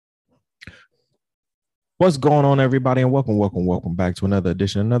What's going on, everybody, and welcome back to another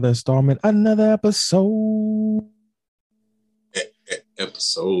edition, another installment, another episode.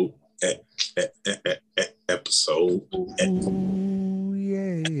 Episode. Ooh,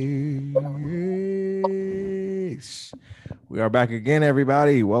 yes. We are back again,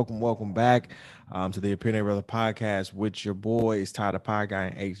 everybody. Welcome back to the Opinion Brother podcast with your boys, Tyler Pie Guy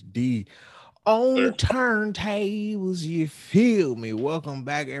and HD on the turntables. You feel me? Welcome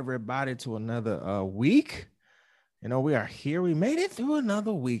back, everybody, to another week. You know, we are here. We made it through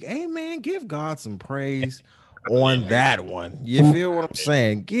another week. Amen. Give God some praise on that one. You feel what I'm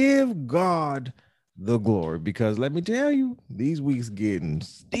saying? Give God the glory, because let me tell you, these weeks getting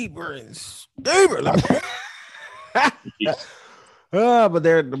steeper and steeper. But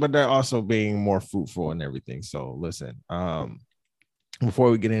they're also being more fruitful and everything. So listen,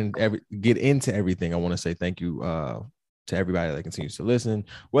 before we get into everything, I want to say thank you to everybody that continues to listen,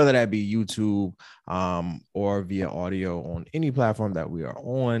 whether that be YouTube or via audio on any platform that we are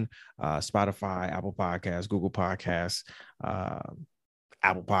on, Spotify, Apple Podcasts, Google Podcasts,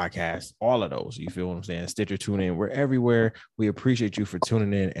 Apple Podcasts, all of those. You feel what I'm saying? Stitcher, TuneIn, we're everywhere. We appreciate you for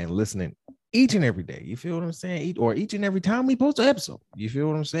tuning in and listening each and every day. You feel what I'm saying? Or each and every time we post an episode. You feel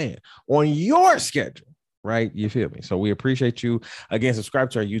what I'm saying? On your schedule. Right? You feel me? So we appreciate you. Again,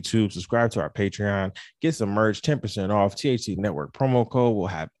 subscribe to our YouTube, subscribe to our Patreon, get some merch, 10% off, THC Network promo code. We'll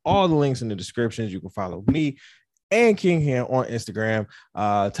have all the links in the descriptions. You can follow me and King Hen on Instagram.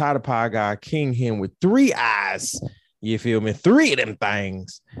 Tyler Pie Guy, King Hen with 3 eyes. You feel me? 3 of them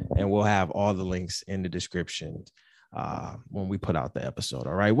things. And we'll have all the links in the description when we put out the episode.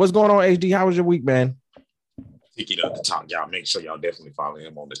 All right. What's going on, HD? How was your week, man? Ticket at the top, y'all. Make sure y'all definitely follow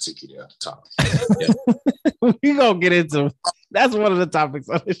him on the ticket at the top. Yeah. We gonna get into that's one of the topics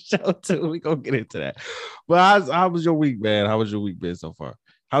on the show too. We gonna get into that. But how was your week, man? How was your week been so far?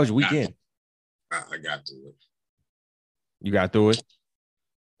 How was your weekend? I got through it. You got through it?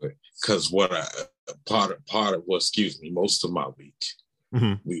 Because part of most of my week,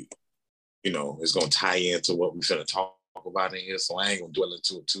 we, it's gonna tie into what we're gonna talk about in here. So I ain't gonna dwell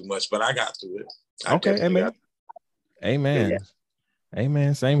into it too much. But I got through it. Okay, amen. Yeah.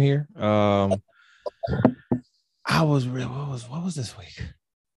 Amen. Same here. What was this week?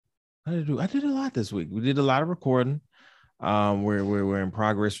 What did I do? I did a lot this week. We did a lot of recording. We're in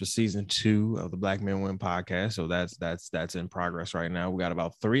progress for season 2 of the Black Men Win podcast. So that's in progress right now. We got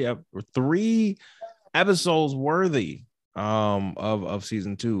about 3 episodes worthy of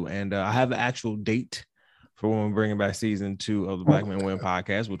season 2, and I have the actual date for when we're bringing back season 2 of the Black Men Win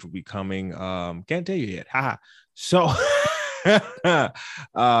podcast, which will be coming. Can't tell you yet. Haha. So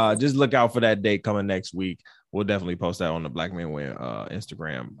just look out for that date coming next week. We'll definitely post that on the Black Men Win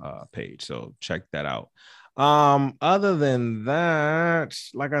Instagram page. So check that out. Other than that,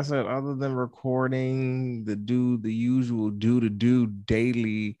 like I said, other than recording the usual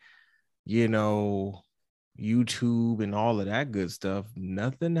daily, YouTube and all of that good stuff,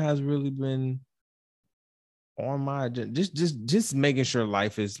 nothing has really been on my agenda. Just making sure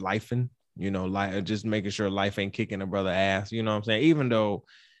life is lifing, like just making sure life ain't kicking a brother ass. You know what I'm saying? Even though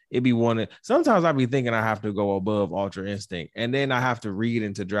it be sometimes I be thinking I have to go above Ultra Instinct, and then I have to read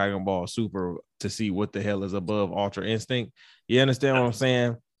into Dragon Ball Super to see what the hell is above Ultra Instinct. You understand what I'm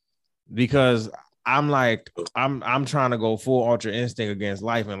saying? Because I'm like, I'm trying to go full Ultra Instinct against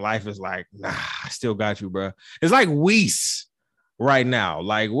life, and life is like, nah, I still got you, bro. It's like Whis right now.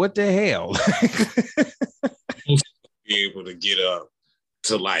 Like, what the hell? Be able to get up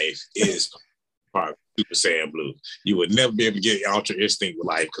to life is part Super Saiyan Blue. You would never be able to get Ultra Instinct with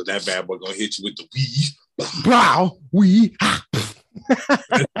life, because that bad boy gonna hit you with the wee. Wow, we.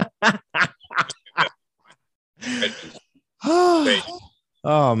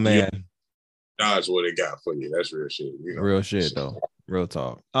 Oh man, that's what it got for you. That's real shit. Real shit though. Real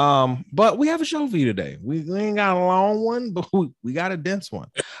talk. But we have a show for you today. We ain't got a long one, but we got a dense one.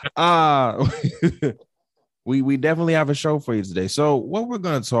 We definitely have a show for you today. So what we're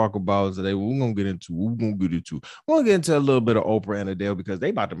going to talk about today, we're going to get into a little bit of Oprah and Adele, because they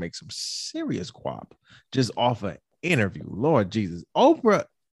about to make some serious guap just off an interview. Lord Jesus. Oprah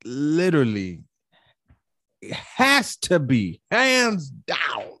literally has to be, hands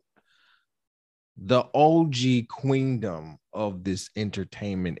down, the OG queendom of this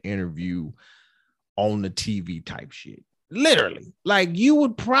entertainment interview on the TV type shit. Literally, like, you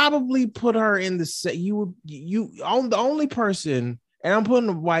would probably put her in the set. You on the only person, and I'm putting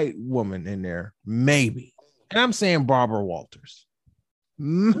a white woman in there, maybe. And I'm saying Barbara Walters.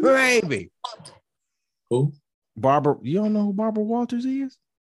 Maybe. Who? Barbara, you don't know who Barbara Walters is?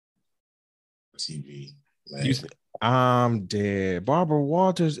 TV. I'm dead. Barbara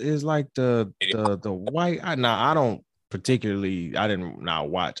Walters is like the white. I don't particularly. I didn't not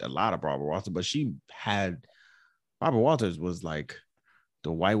watch a lot of Barbara Walters, but Barbara Walters was like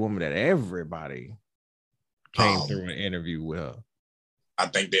the white woman that everybody came through an interview with her. I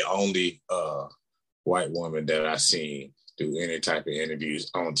think the only white woman that I seen do any type of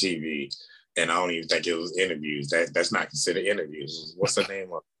interviews on TV, and I don't even think it was interviews. That's not considered interviews. What's her name?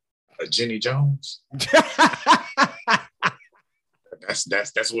 Jenny Jones.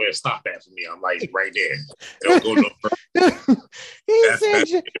 That's where it stopped at for me. I'm like right there. Don't go no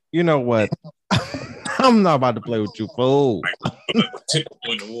further. You know what? I'm not about to play with you, fool. Tip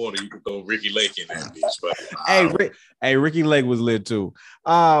in the water, you could go Ricky Lake in that bitch. But hey, Ricky Lake was lit too.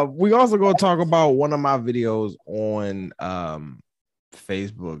 We also gonna talk about one of my videos on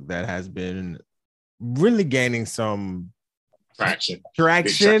Facebook that has been really gaining some traction.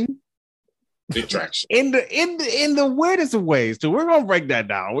 Big traction. In the weirdest of ways too. We're gonna break that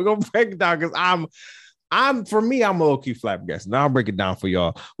down. We're gonna break it down because I'm a low-key flabbergasted. Now I'll break it down for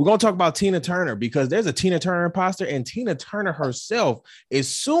y'all. We're gonna talk about Tina Turner because there's a Tina Turner imposter, and Tina Turner herself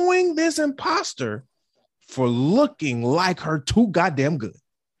is suing this imposter for looking like her too goddamn good.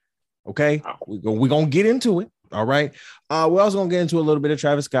 Okay, we're gonna get into it. All right. We're also gonna get into a little bit of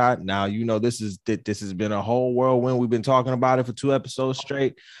Travis Scott. Now, you know, this has been a whole whirlwind. We've been talking about it for 2 episodes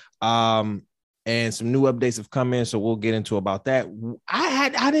straight. And some new updates have come in, so we'll get into about that.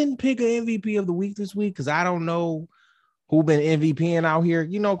 I didn't pick an MVP of the week this week because I don't know who been MVPing out here,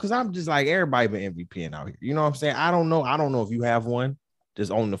 you know, because I'm just like everybody been MVPing out here. You know what I'm saying? I don't know if you have one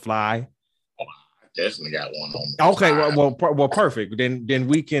just on the fly. I definitely got one on the okay, fly. Well, perfect. Then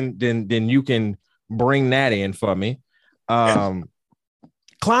you can bring that in for me. Clown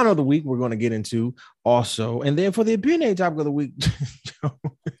of the week we're going to get into also, and then for the opinion topic of the week.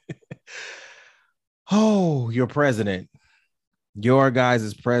 Oh, your president, your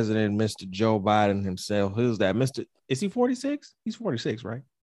guys' president, Mr. Joe Biden himself. Who's that? Is he 46? He's 46, right?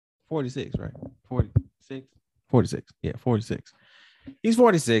 46, right? 46? 46. Yeah, 46. He's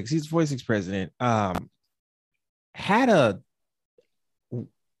 46. He's 46 president. I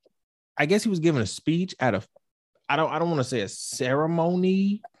guess he was giving a speech at I don't want to say a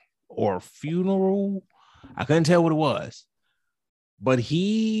ceremony or funeral. I couldn't tell what it was. But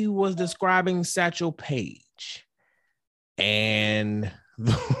he was describing Satchel Paige, and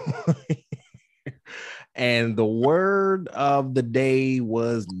and the word of the day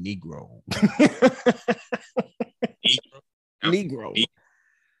was Negro. Negro.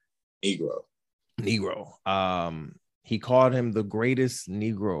 He called him the greatest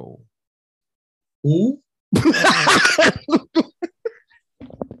Negro. Who?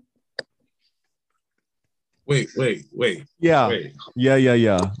 Wait. Yeah.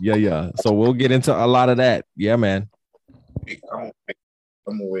 So we'll get into a lot of that. Yeah, man. I'm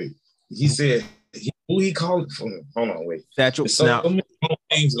gonna wait. He said who he called? Hold on, wait. Satchel. So many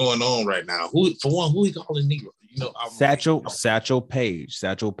things going on right now. Who he calling Negro? You know, Satchel Paige.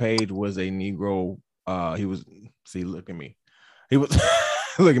 Satchel Paige was a Negro. He was. See, look at me. He was.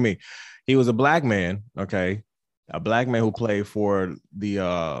 Look at me. He was a black man. Okay, a black man who played for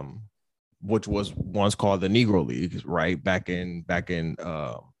the which was once called the Negro League, right? Back in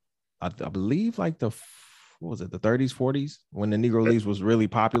I believe like the 30s, 40s, when the Negro Leagues was really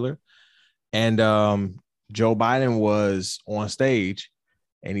popular. And Joe Biden was on stage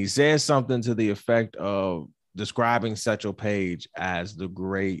and he said something to the effect of describing Satchel Paige as the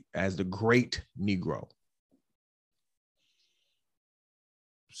great Negro.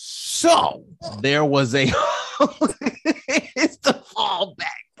 So there was a it's the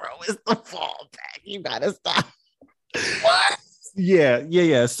fallback, bro. It's the fallback. You gotta stop. What?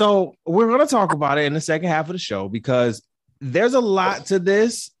 Yeah. So we're gonna talk about it in the second half of the show because there's a lot to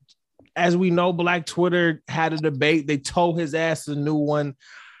this. As we know, Black Twitter had a debate. They told his ass a new one.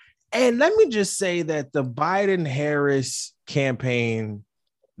 And let me just say that the Biden-Harris campaign,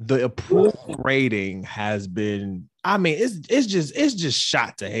 the approval rating has been, I mean, it's just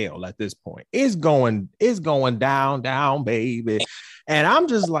shot to hell at this point. It's going down, baby. And I'm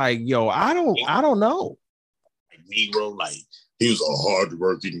just like, yo, I don't know. Negro, like he was a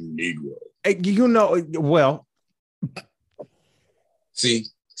hardworking Negro. You know, well. See.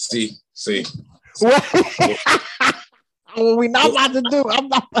 Well, I'm not about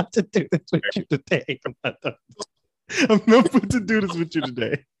to do this with you today. I'm not about to do this with you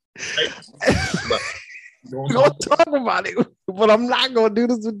today. We're gonna talk about it, but I'm not gonna do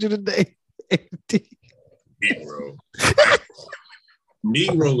this with you today.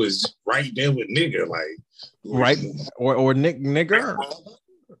 Negro is right there with nigga, like right or nigger.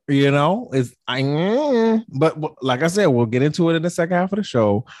 You know, but like I said, we'll get into it in the second half of the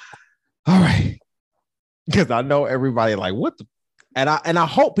show. All right, because I know everybody like what the, and I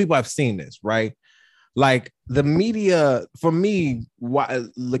hope people have seen this, right? Like the media, for me,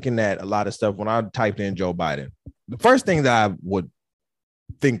 looking at a lot of stuff when I typed in Joe Biden, the first thing that I would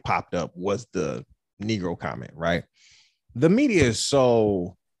think popped up was the Negro comment, right? The media is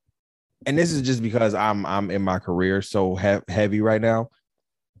so, and this is just because I'm in my career so heavy right now.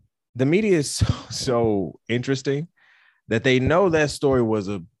 The media is so interesting that they know that story was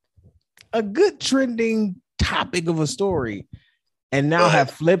a good trending topic of a story, and now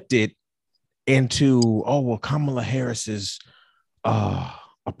have flipped it into, oh, well, Kamala Harris's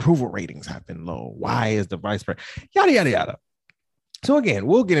approval ratings have been low. Why is the vice president? Yada, yada, yada. So again,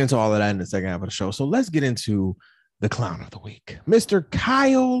 we'll get into all of that in the second half of the show. So let's get into the clown of the week, Mr.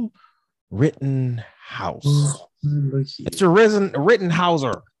 Kyle Rittenhouse. Mr.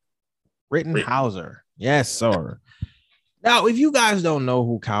 Rittenhauser. Yes, sir. Now, if you guys don't know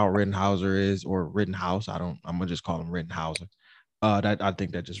who Kyle Rittenhauser is, or Rittenhouse, I'm gonna just call him Rittenhauser. I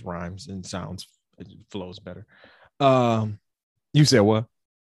think that just rhymes and it flows better. You said what?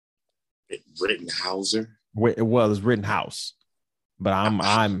 Rittenhauser. Well, it's Rittenhouse, but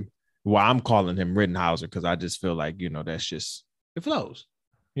I'm calling him Rittenhauser because I just feel like, that's just, it flows,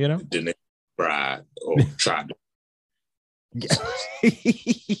 Didn't they try to?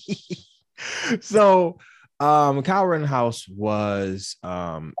 So, Kyle Rittenhouse is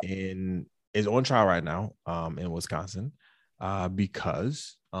on trial right now, in Wisconsin,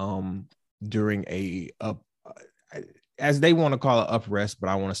 because during as they want to call it, uprest, but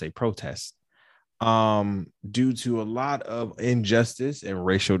I want to say protest, due to a lot of injustice and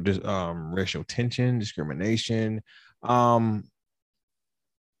racial tension, discrimination,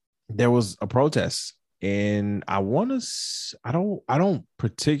 there was a protest. And I don't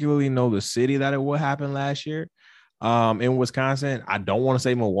particularly know the city that it would happen last year, in Wisconsin. I don't want to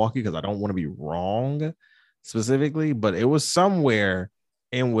say Milwaukee because I don't want to be wrong specifically, but it was somewhere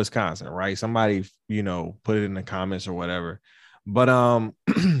in Wisconsin, right? Somebody, put it in the comments or whatever. But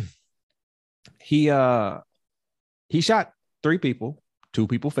he shot 3 people, 2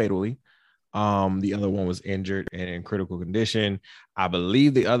 people fatally. The other one was injured and in critical condition. I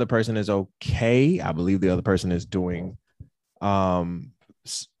believe the other person is okay. I believe the other person is doing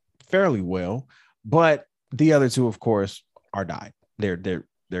fairly well, but the other 2, of course, are died. They're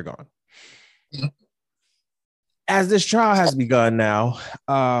gone. As this trial has begun now,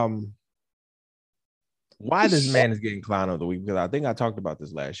 why this man is getting clown of the week, because I think I talked about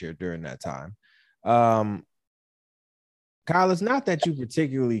this last year during that time. Kyle, it's not that you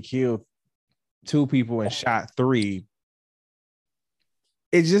particularly killed 2 people and shot 3.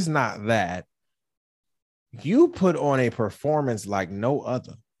 It's just not that. You put on a performance like no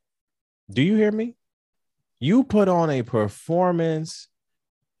other. Do you hear me? You put on a performance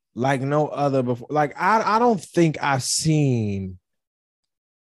like no other before. Like, I don't think I've seen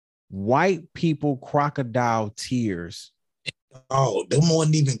white people crocodile tears. Oh, them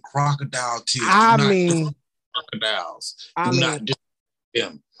weren't even crocodile tears. Crocodiles. Not do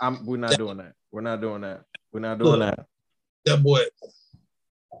them. We're not doing that. We're not doing that. That boy.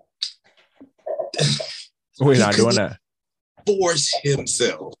 We're not doing that. Force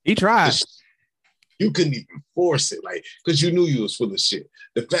himself. He tried. You couldn't even force it, like, because you knew you was full of shit.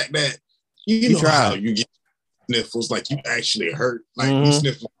 The fact that you know how you get sniffles, like you actually hurt, like you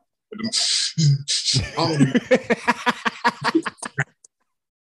sniff.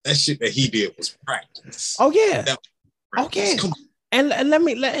 That shit that he did was practice. Oh yeah. Okay. And let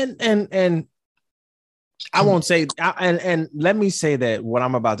me I won't say and let me say that what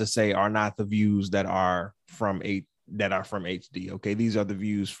I'm about to say are not the views that are from HD. Okay, these are the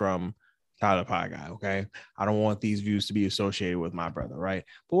views from Tyler Pie Guy. Okay, I don't want these views to be associated with my brother, right?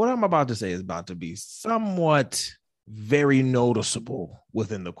 But what I'm about to say is about to be somewhat very noticeable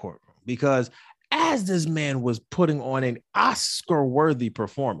within the courtroom, because as this man was putting on an Oscar-worthy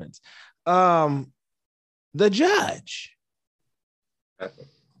performance, the judge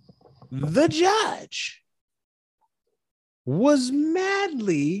was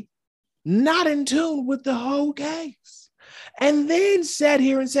madly not in tune with the whole case, and then sat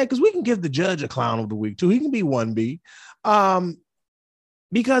here and said, because we can give the judge a clown of the week too. He can be 1B,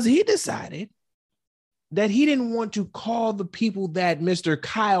 because he decided that he didn't want to call the people that Mr.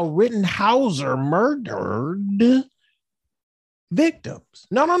 Kyle Rittenhauser murdered victims.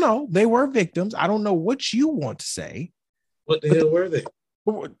 No. They were victims. I don't know what you want to say. What the hell were they?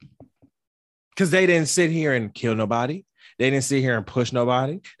 Because they didn't sit here and kill nobody. They didn't sit here and push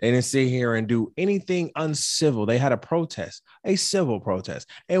nobody. They didn't sit here and do anything uncivil. They had a protest, a civil protest,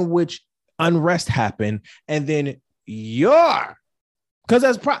 in which unrest happened. And then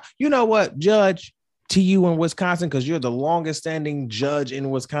because you know what, Judge, to you in Wisconsin, because you're the longest standing judge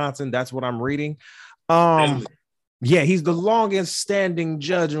in Wisconsin. That's what I'm reading. Yeah, he's the longest standing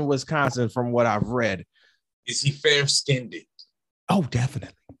judge in Wisconsin from what I've read. Is he fair-skinned? Oh,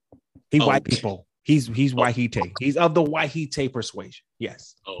 definitely. White people. He's Wahite. He's of the Wahite persuasion.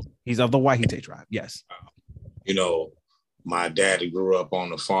 Yes. He's of the Wahite tribe. Yes. You know, my daddy grew up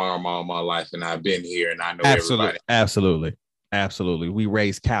on the farm all my life, and I've been here, and I know everybody. Absolutely. We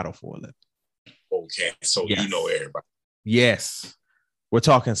raise cattle for a living. Okay, so yes. You know everybody. Yes. We're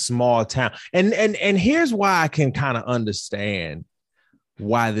talking small town. And here's why I can kind of understand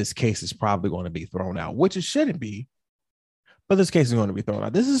why this case is probably going to be thrown out, which it shouldn't be. But this case is going to be thrown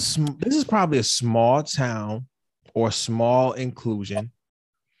out. This is probably a small town or small inclusion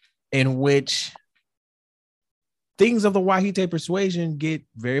in which things of the Wahite persuasion get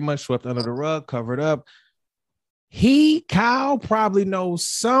very much swept under the rug, covered up. Kyle probably knows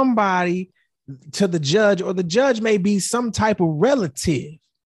somebody to the judge, or the judge may be some type of relative.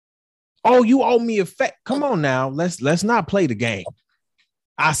 Oh, you owe me a fat. Come on now. Let's not play the game.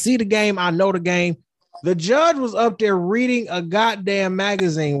 I see the game. I know the game. The judge was up there reading a goddamn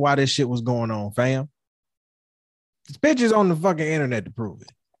magazine while this shit was going on, fam. There's pictures on the fucking internet to prove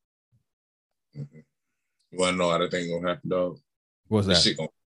it. Mm-hmm. You want to know how that thing gonna happen, dog? What's that?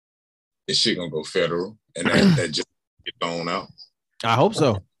 This shit gonna go federal, and that just get thrown out. I hope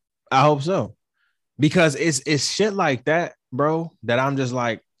so. Because it's shit like that, bro, that I'm just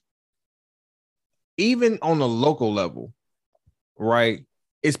like, even on the local level, right?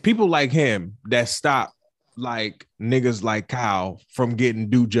 It's people like him that stop like niggas like Kyle from getting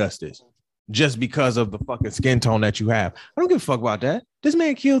due justice just because of the fucking skin tone that you have. I don't give a fuck about that. This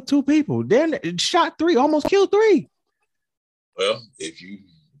man killed 2 people. Then shot 3, almost killed 3. Well, if you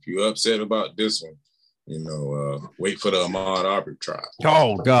upset about this one, you know, wait for the Ahmaud Arbery trial.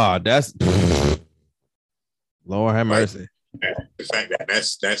 Oh God, that's Lord have mercy. The fact that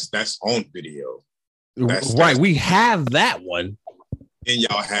that's on video. Right, we have that one. And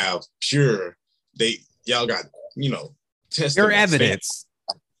y'all have y'all got, you know, pure evidence,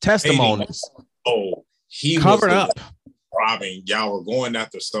 testimonies. Oh, he covered up. Robbing. Y'all were going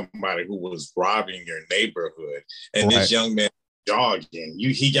after somebody who was robbing your neighborhood, and This young man jogging.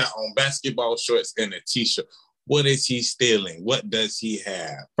 He got on basketball shorts and a t-shirt. What is he stealing? What does he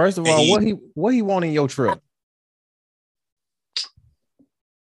have? First of all, what he want in your truck?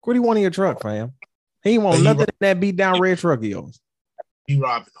 What do you want in your truck, fam? He ain't want nothing in that beat down red truck of yours. He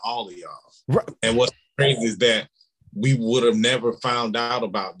robbing all of y'all. Right. And what's crazy is that we would have never found out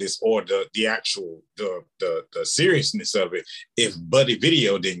about this or the actual the seriousness of it if Buddy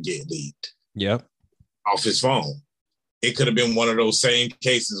Video didn't get leaked. Yep. Off his phone. It could have been one of those same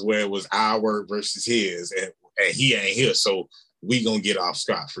cases where it was our word versus his, and he ain't here, so we gonna get off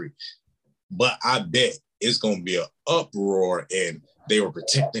scot-free. But I bet it's gonna be an uproar, and they were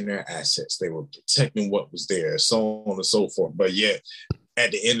protecting their assets. They were protecting what was there, so on and so forth. But yet,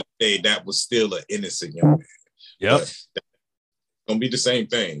 at the end of the day, that was still an innocent young man. Yep. It's gonna be the same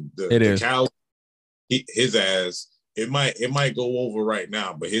thing. It is. Cow, his ass, it might go over right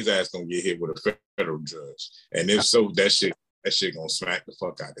now, but his ass gonna get hit with a federal judge. And if so, that shit gonna smack the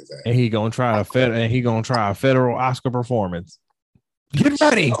fuck out his ass. And he gonna try a federal Oscar performance. Get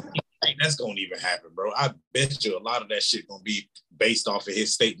ready. That's gonna even happen, bro. I bet you a lot of that shit gonna be based off of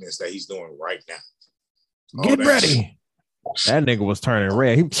his statements that he's doing right now. Get ready. Shit. That nigga was turning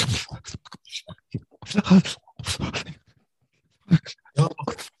red.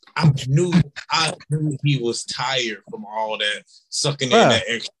 I knew he was tired from all that sucking in that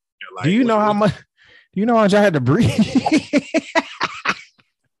extra. Like, do you know how much I had to breathe?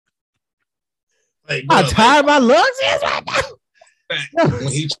 Like, how tired my lungs is right now. When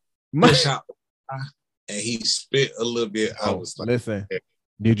he pushed out and he spit a little bit, I was like, listen.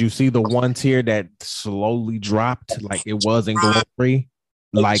 Did you see the one tear that slowly dropped like it wasn't going free?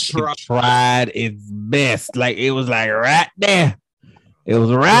 Like it tried its best. Like it was like right there. It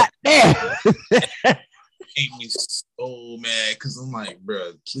was right there. Made me so mad because I'm like,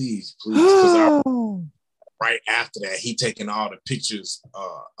 bro, please. Because right after that, he taking all the pictures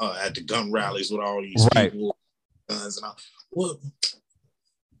at the gun rallies with all these people, guns and all. What?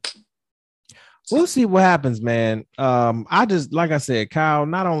 We'll see what happens, man. I just, like I said, Kyle,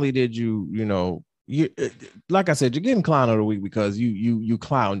 not only did you like I said, you're getting clown of the week because you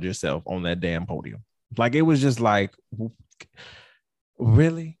clowned yourself on that damn podium. Like it was just like,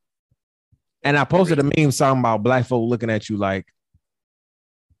 really? And I posted a meme talking about black folk looking at you like,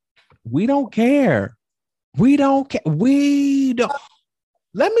 we don't care. We don't care. We don't.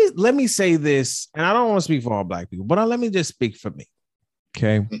 Let me say this, and I don't want to speak for all black people, but let me just speak for me.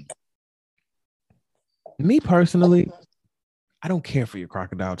 Okay. Me personally, I don't care for your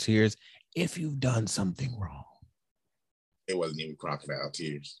crocodile tears if you've done something wrong. It wasn't even crocodile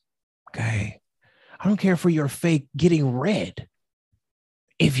tears. Okay. I don't care for your fake getting red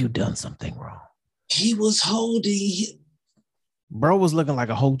if you've done something wrong. He was holding. Bro was looking like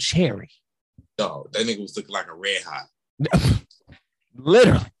a whole cherry. No, that nigga was looking like a red hot.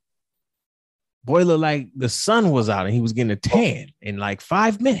 Literally. Boy looked like the sun was out and he was getting a tan in like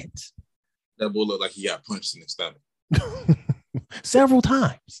 5 minutes. That boy looked like he got punched in the stomach. Several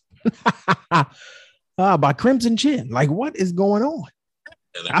times. By Crimson Chin. Like, what is going on?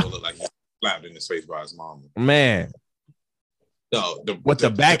 And that boy looked like he slapped in his face by his mama. Man. No, with the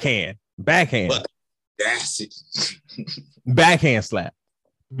backhand. Backhand. But that's it. Backhand slap.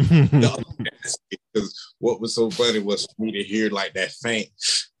 No, because what was so funny was for me to hear like that faint,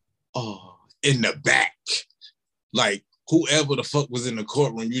 in the back. Like, whoever the fuck was in the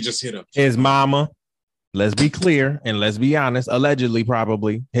courtroom, you just hit him. His mama. Let's be clear and let's be honest. Allegedly,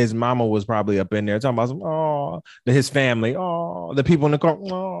 probably his mama was probably up in there talking about some, his family, the people in the court,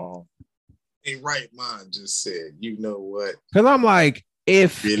 A right mind just said, you know what? Because I'm like,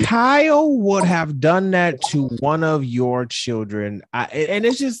 if really? Kyle would have done that to one of your children, and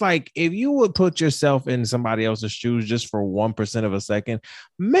it's just like, if you would put yourself in somebody else's shoes just for 1% of a second,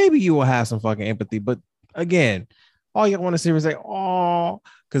 maybe you will have some fucking empathy. But again, all you want to see is say,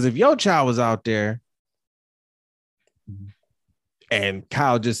 because if your child was out there and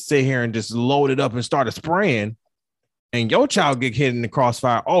Kyle just sit here and just load it up and started spraying, and your child get hit in the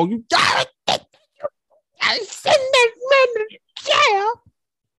crossfire, you got it. I send that man to jail.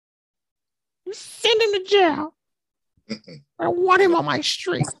 You send him to jail. I want him on my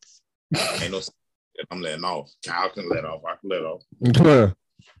streets. Ain't no, I'm letting off. Kyle can let off. I can let off.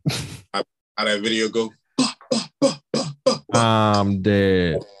 How that video go? I'm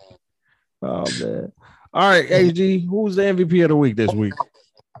dead. Oh man. All right, AG, who's the MVP of the week this week?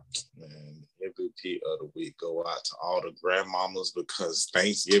 Man, MVP of the week go out to all the grandmamas because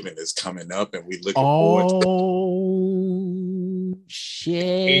Thanksgiving is coming up and we looking forward to. Oh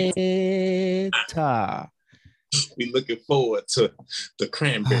shit! We looking forward to the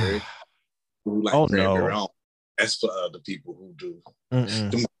cranberry. Who like cranberry? No. That's for other people who do.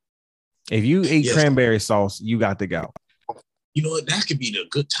 If you eat cranberry sauce, you got to go. You know what? That could be the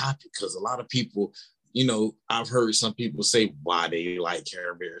good topic because a lot of people. You know, I've heard some people say why they like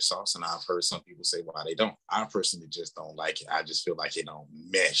cranberry sauce, and I've heard some people say why they don't. I personally just don't like it. I just feel like it don't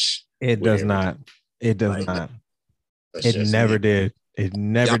mesh. It does not. It does not. It never did. It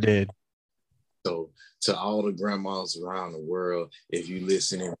never did. So to all the grandmas around the world, if you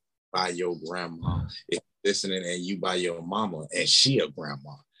listening by your grandma, if you're listening and you by your mama, and she a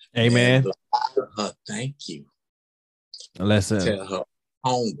grandma, amen. Tell her thank you. Listen. Tell her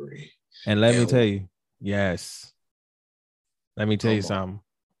hungry. And let me tell you. Yes. Let me tell you something.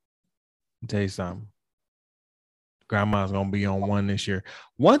 Grandma's gonna be on one this year.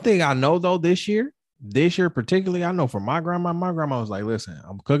 One thing I know though, this year particularly, I know for my grandma was like, listen,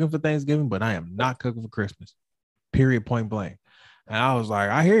 I'm cooking for Thanksgiving, but I am not cooking for Christmas. Period, point blank. And I was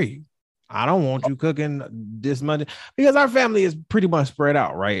like, I hear you. I don't want you cooking this much because our family is pretty much spread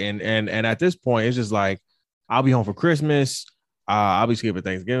out, right? And at this point, it's just like I'll be home for Christmas. I'll be skipping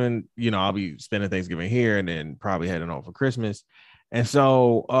Thanksgiving, I'll be spending Thanksgiving here and then probably heading home for Christmas. And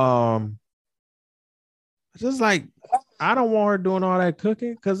so just like I don't want her doing all that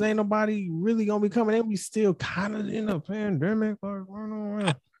cooking because ain't nobody really gonna be coming in. We still kind of in a pandemic.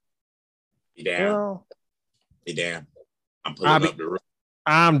 Be damn. Be damn. I'm pulling up the room.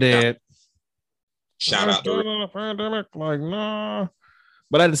 I'm dead. Shout out to the pandemic. Like, nah.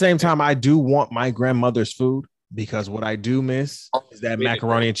 But at the same time, I do want my grandmother's food. Because what I do miss is that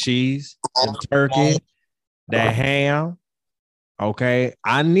macaroni and cheese, and turkey, that ham. Okay.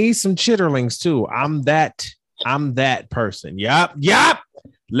 I need some chitterlings too. I'm that person. Yup.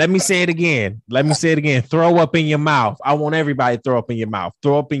 Let me say it again. Throw up in your mouth. I want everybody to throw up in your mouth.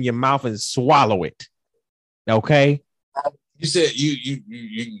 Throw up in your mouth and swallow it. Okay. You said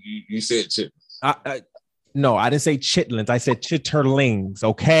you said chitlins. No, I didn't say chitlins. I said chitterlings.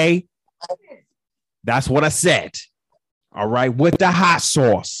 Okay. That's what I said. All right. With the hot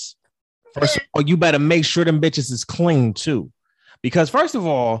sauce. First of all, you better make sure them bitches is clean too. Because first of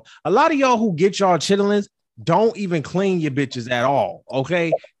all, a lot of y'all who get y'all chitlins don't even clean your bitches at all,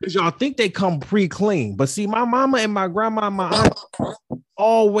 okay? Because y'all think they come pre-clean. But see, my mama and my grandma and my aunt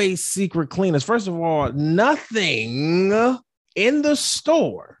always secret cleaners. First of all, nothing in the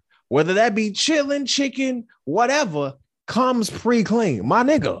store, whether that be chillin', chicken, whatever, comes pre-clean. My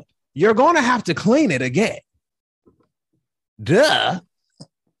nigga, you're going to have to clean it again. Duh.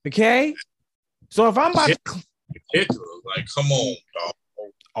 Okay? So if I'm about to... Like, come on, dog.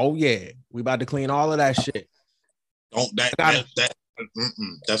 Oh, yeah. We about to clean all of that shit.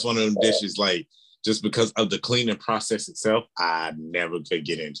 That's one of them dishes, like, just because of the cleaning process itself, I never could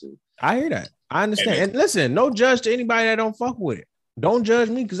get into. I hear that. I understand. And listen, no judge to anybody that don't fuck with it. Don't judge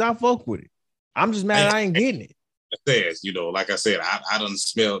me because I fuck with it. I'm just mad I ain't getting it. Says, like I said, I done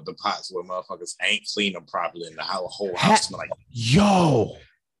smelled the pots where motherfuckers ain't clean them properly and the whole house smell like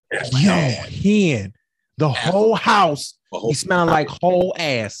Hen. The whole house you smell like whole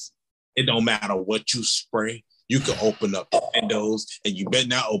ass. It don't matter what you spray. You can open up the windows, and you better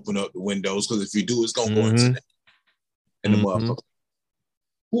not open up the windows because if you do, it's gonna go into that. And the motherfucker,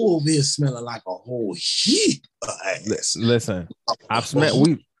 who over here smelling like a whole heap of ass? Listen, I've smelled.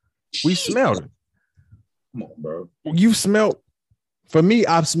 We smelled it. Come on, bro. You smelled. For me,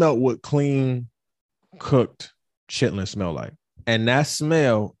 I've smelled what clean, cooked chitlins smell like, and that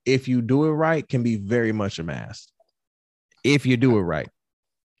smell, if you do it right, can be very much amassed. If you do it right,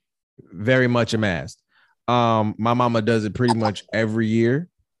 very much amassed. My mama does it pretty much every year,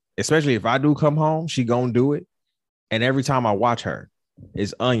 especially if I do come home, she gonna do it. And every time I watch her,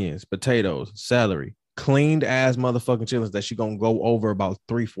 it's onions, potatoes, celery, cleaned ass motherfucking chitlins that she gonna go over about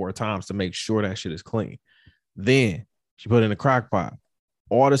 3-4 times to make sure that shit is clean. Then she put it in the crock pot,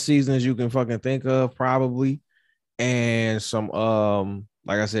 all the seasonings you can fucking think of, probably, and some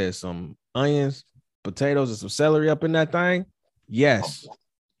like I said, some onions, potatoes, and some celery up in that thing. Yes.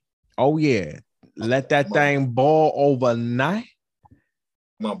 Oh yeah. Let that thing boil overnight.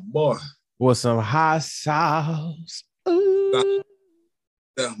 My boy. With some hot sauce. Ooh.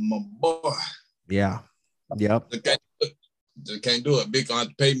 My boy. Yeah. Yep. They can't do it. Big gonna have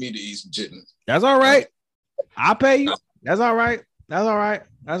to pay me to eat some chicken. That's all right. I'll pay you. That's all right. That's all right.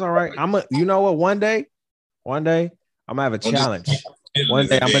 That's all right. You know what? One day, I'm gonna have a challenge. One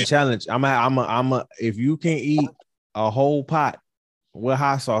day I'm gonna challenge. If you can eat a whole pot with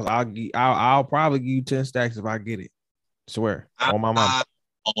hot sauce, I'll probably give you 10 stacks if I get it. Swear on my mama.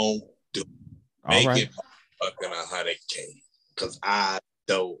 Make it fucking 100K because I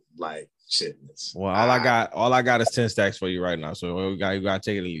don't like chitlins. Well, all I got is 10 stacks for you right now. So you gotta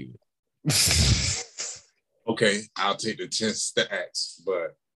take it or leave it. Okay, I'll take the 10 stacks,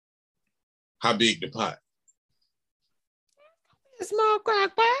 but how big the pot? A small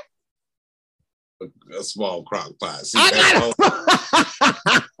crock pot. A small crock pot. See, small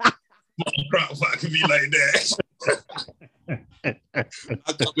crock pot can be like that. I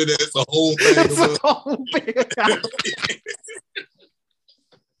come in there, it's a whole thing.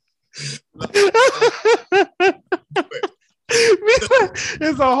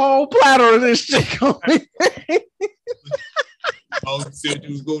 It's a whole platter of this shit. I said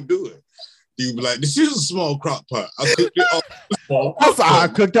you was gonna do it. You be like, this is a small crock pot. I cooked it all. I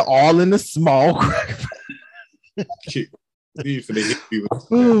cooked it all in the small crock pot.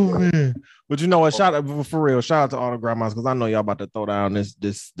 Oh man! But you know what? Shout out to all the grandmas because I know y'all about to throw down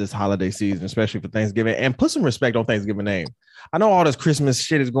this holiday season, especially for Thanksgiving, and put some respect on Thanksgiving name. I know all this Christmas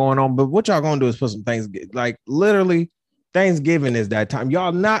shit is going on, but what y'all gonna do is put some Thanksgiving, like literally Thanksgiving is that time.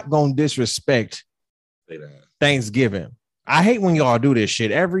 Y'all not gonna disrespect Thanksgiving. I hate when y'all do this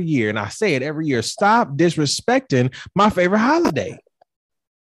shit every year, and I say it every year. Stop disrespecting my favorite holiday.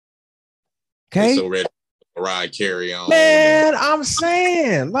 Okay. So ready. Ride carry on, man. I'm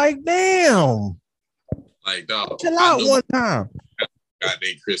saying, like, damn, like, dog, chill out one time. Got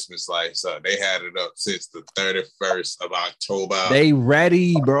their Christmas lights up. They had it up since the 31st of October. They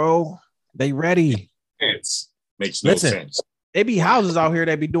ready, bro. They ready. Makes no sense. They be houses out here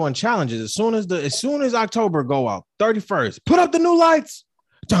that be doing challenges as soon as October go out, 31st. Put up the new lights.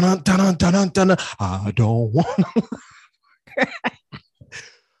 Dun dun dun dun dun. I don't want.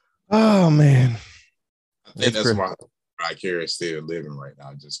 Oh man. I think that's why Rikera is still living right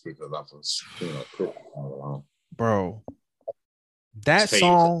now, just because I was, bro. That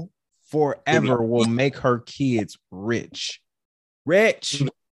song forever will make her kids rich, forever,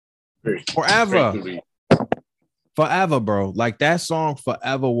 bro. Like that song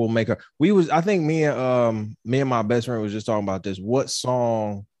forever will make her. I think me and my best friend was just talking about this. What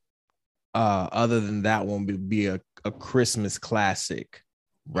song, other than that one, would be a Christmas classic?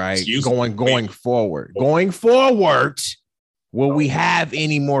 Right, going forward. Will we have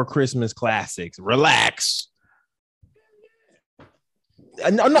any more Christmas classics? Relax.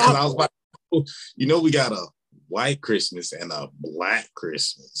 No. I was about to, we got a white Christmas and a black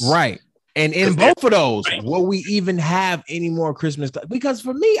Christmas. Right. And in both of those, will we even have any more Christmas? Because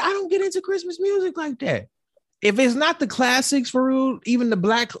for me, I don't get into Christmas music like that. If it's not the classics for real, even the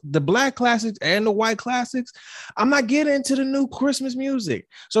black classics and the white classics, I'm not getting into the new Christmas music.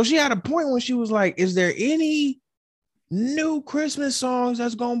 So she had a point when she was like, is there any new Christmas songs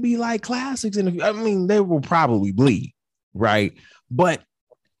that's going to be like classics? And I mean, they will probably bleed, right? But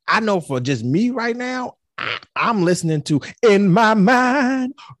I know for just me right now, I'm listening to In My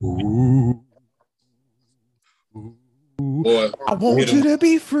Mind. Ooh, boy, I want you to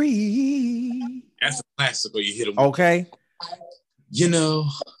be free. That's a classic where you hit them. Okay.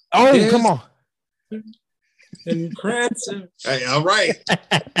 Oh, come on. And Prancer. Hey, all right.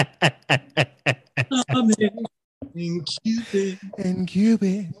 And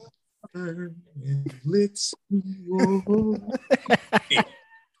Cupid. Let's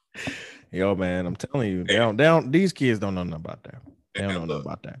Yo, man, I'm telling you, they don't. These kids don't know nothing about that. They don't know nothing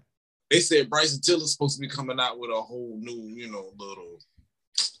about that. They said Bryson Tiller's supposed to be coming out with a whole new, little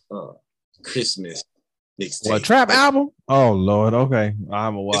Christmas mixtape. What, trap album? Oh Lord, okay.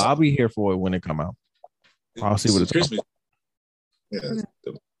 I'll be here for it when it come out. I'll see what it's Christmas. Yeah,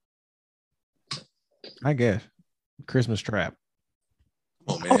 I guess Christmas trap.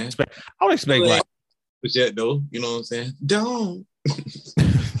 Oh man, I would expect like, but yet though, you know what I'm saying? Don't.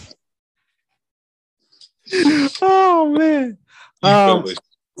 Oh man.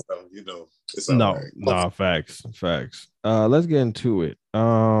 It's no, right. No, facts. Let's get into it.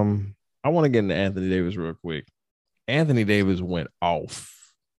 I want to get into Anthony Davis real quick. Anthony Davis went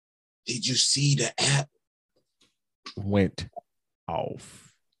off. Did you see the app? Went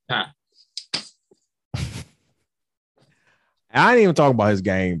off. Huh. I didn't even talk about his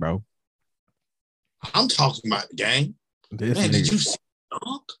game, bro. I'm talking about the game. Man, did you see?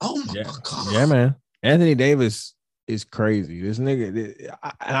 Oh my God. Yeah, man. Anthony Davis is crazy. This nigga,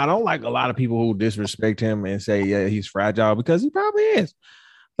 I don't like a lot of people who disrespect him and say, yeah, he's fragile, because he probably is.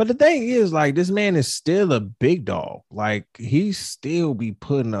 But the thing is, like, this man is still a big dog. Like, he still be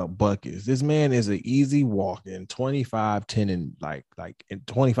putting up buckets. This man is an easy walking 25, 10, and like in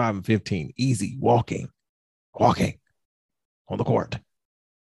 25 and 15. Easy walking on the court.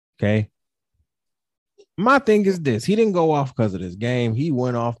 Okay. My thing is this: he didn't go off because of this game. He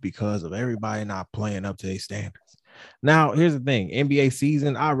went off because of everybody not playing up to their standards. Now, here's the thing: NBA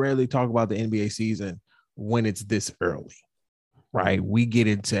season. I rarely talk about the NBA season when it's this early, right? We get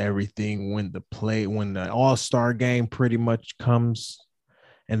into everything when the All-Star game pretty much comes,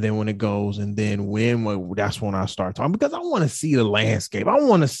 and then when it goes, and then that's when I start talking, because I want to see the landscape. I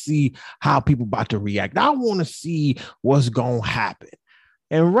want to see how people about to react. I want to see what's going to happen.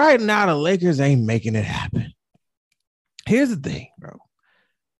 And right now, the Lakers ain't making it happen. Here's the thing, bro.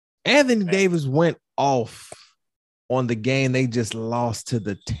 Anthony Davis went off on the game they just lost to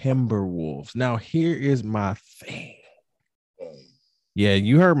the Timberwolves. Now, here is my thing. Yeah,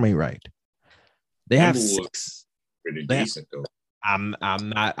 you heard me right. They have 6. Pretty decent, though. I'm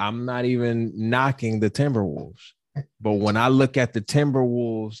not even knocking the Timberwolves. But when I look at the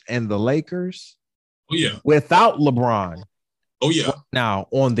Timberwolves and the Lakers, without LeBron, now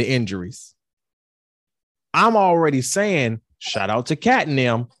on the injuries, I'm already saying shout out to Cat and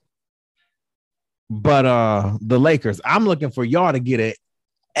them. But the Lakers, I'm looking for y'all to get an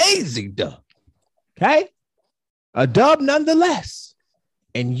easy dub. Okay? A dub nonetheless.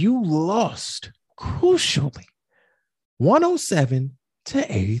 And you lost crucially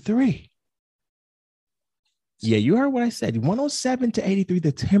 107-83. Yeah, you heard what I said. 107-83,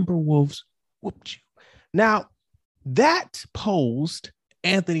 the Timberwolves whooped you. Now, that posed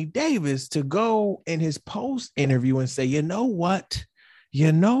Anthony Davis to go in his post interview and say, you know what,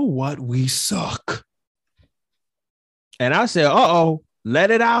 we suck. And I said,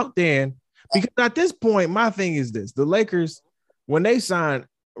 let it out then. Because at this point, my thing is this: the Lakers, when they signed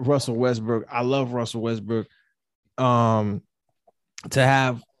Russell Westbrook, I love Russell Westbrook. To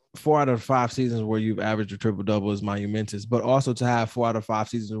have 4 out of 5 seasons where you've averaged a triple-double is monumentous, but also to have 4 out of 5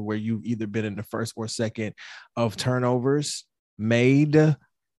 seasons where you've either been in the first or second of turnovers made,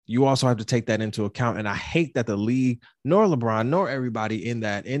 you also have to take that into account. And I hate that the league, nor LeBron, nor everybody in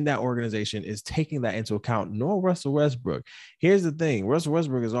that organization is taking that into account, nor Russell Westbrook. Here's the thing: Russell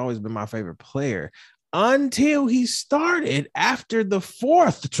Westbrook has always been my favorite player until he started after the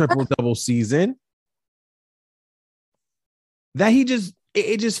 4th triple-double season. That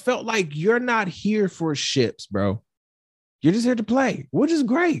it just felt like you're not here for ships, bro. You're just here to play, which is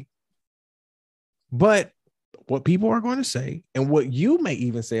great. But what people are going to say and what you may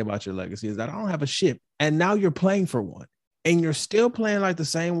even say about your legacy is that I don't have a ship. And now you're playing for one. And you're still playing like the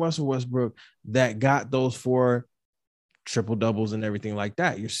same Russell Westbrook that got those 4 triple doubles and everything like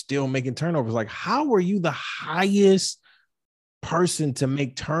that. You're still making turnovers. Like, how are you the highest person to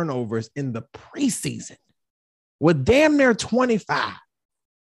make turnovers in the preseason with damn near 25?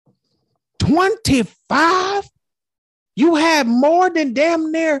 25? You had more than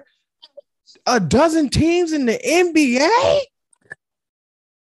damn near a dozen teams in the NBA?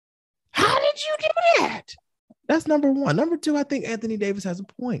 How did you do that? That's number one. Number two, I think Anthony Davis has a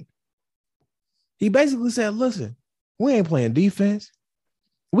point. He basically said, listen, we ain't playing defense.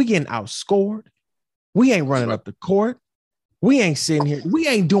 We getting outscored. We ain't running up the court. We ain't sitting here. We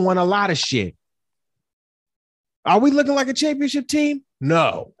ain't doing a lot of shit. Are we looking like a championship team?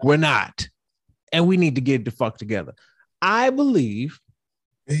 No, we're not. And we need to get the fuck together. I believe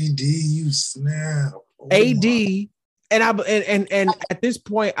AD, you snap. Oh AD, and at this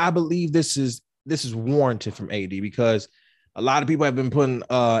point, I believe this is warranted from AD because a lot of people have been putting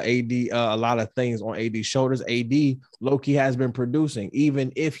AD a lot of things on AD's shoulders. AD low-key has been producing,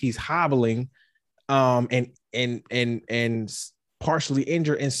 even if he's hobbling, and partially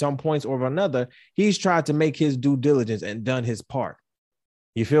injured in some points or another. He's tried to make his due diligence and done his part.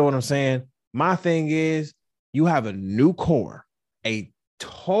 You feel what I'm saying? My thing is, you have a new core, a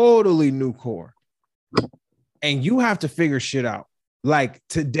totally new core, and you have to figure shit out. Like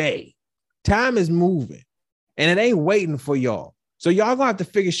today, time is moving, and it ain't waiting for y'all. So y'all gonna have to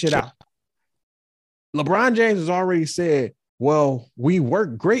figure shit out. LeBron James has already said, well, we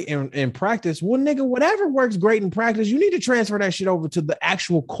work great in practice. Well, nigga, whatever works great in practice, you need to transfer that shit over to the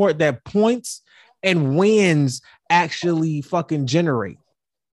actual court that points and wins actually fucking generate.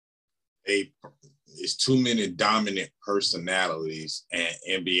 It's too many dominant personalities and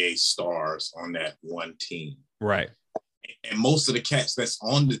NBA stars on that one team. Right. And most of the cats that's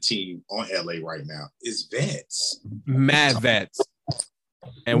on the team on LA right now is vets. Mad vets.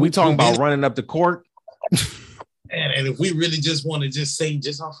 And we talking about running up the court. And if we really just want to just say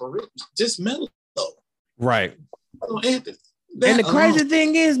just off of Rick, just Melo. Right. Anthony. And the crazy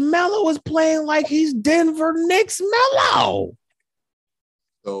thing is Melo was playing like he's Denver Knicks Melo.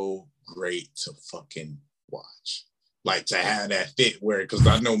 So great to fucking watch. Like to have that fit where, because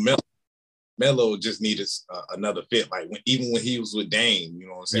I know Melo just needed another fit. Like even when he was with Dame, you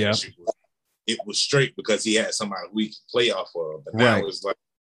know what I'm saying? Yeah. It was straight because he had somebody we could play off of. But now it's like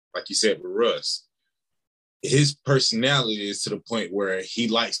you said with Russ, his personality is to the point where he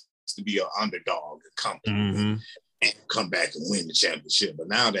likes to be an underdog and come back and win the championship. But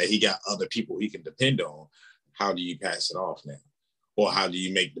now that he got other people he can depend on, how do you pass it off now? Or how do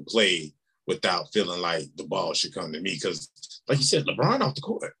you make the play without feeling like the ball should come to me? Because, like you said, LeBron off the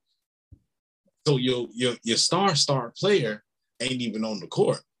court. So your star player ain't even on the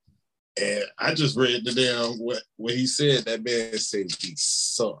court. And I just read the damn what he said. That man said he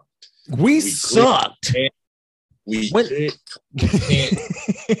sucked. We sucked. Can't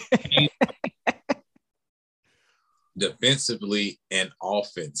defensively and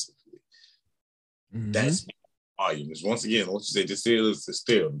offensively. Mm-hmm. That's volumes. Once again, once you say this is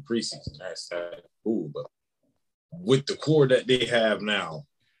still the preseason, that's cool. But with the core that they have now,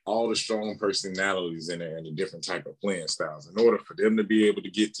 all the strong personalities in there and the different type of playing styles, in order for them to be able to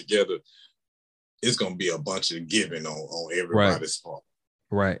get together, it's going to be a bunch of giving on everybody's part.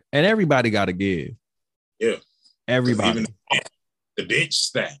 Right. And everybody got to give. Yeah. Everybody. Even the bench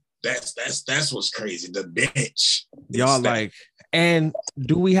stack. That's what's crazy. The bench. Y'all stack. Like, and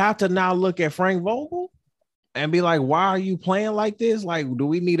do we have to now look at Frank Vogel and be like, why are you playing like this? Like, do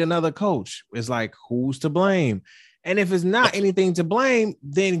we need another coach? It's like, who's to blame? And if it's not anything to blame,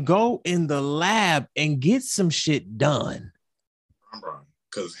 then go in the lab and get some shit done.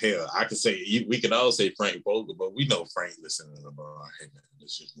 Because hell, I could say we could all say Frank Vogel, but we know Frank listening to LeBron. Hey man,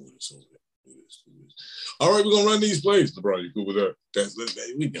 let's just move this over. Do this. All right, we're gonna run these plays, LeBron. You cool with that?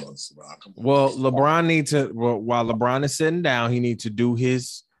 We doing this, LeBron. Come on. Well, LeBron needs to. While LeBron is sitting down, he needs to do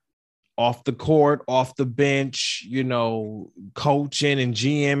his off the court, off the bench, coaching and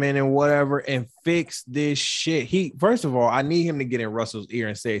GMing and whatever, and fix this shit. First of all, I need him to get in Russell's ear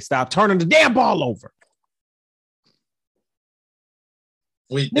and say, "Stop turning the damn ball over."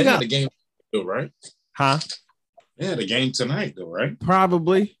 Wait, they had a game though, right? Huh? They had a game tonight though, right?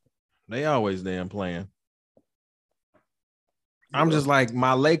 Probably. They always damn playing. I'm just like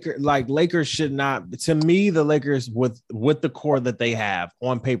Lakers should not. To me, the Lakers with the core that they have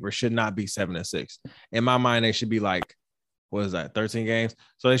on paper should not be 7-6. In my mind, they should be like, what is that? 13 games.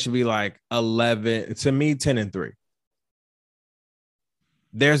 So they should be like 11. To me, 10-3.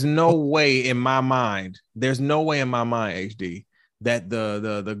 There's no way in my mind. There's no way in my mind, HD, that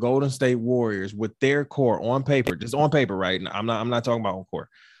the Golden State Warriors with their core on paper, just on paper, right? I'm not talking about on court,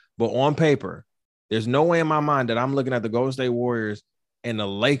 but on paper, there's no way in my mind that I'm looking at the Golden State Warriors and the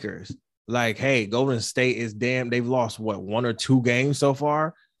Lakers like, hey, Golden State is damn. They've lost what, 1 or 2 games so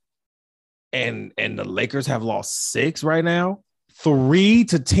far, and the Lakers have lost 6 right now. 3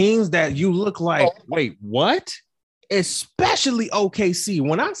 to teams that you look like, wait, what? Especially OKC.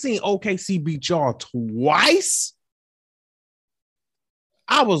 When I seen OKC beat y'all twice,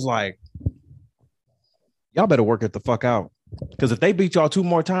 I was like, y'all better work it the fuck out. Because if they beat y'all 2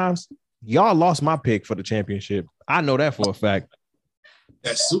 more times, y'all lost my pick for the championship. I know that for a fact.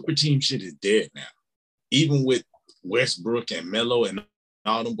 That super team shit is dead now. Even with Westbrook and Melo and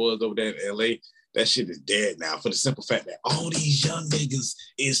all them boys over there in LA, that shit is dead now for the simple fact that all these young niggas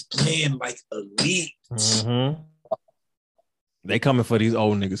is playing like elite. Mm-hmm. They coming for these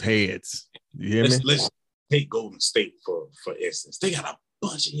old niggas' heads. You hear me? Let's take Golden State for instance. They got a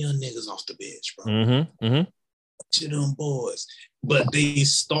bunch of young niggas off the bench, bro. Mm-hmm. Mm-hmm. Bunch of them boys. But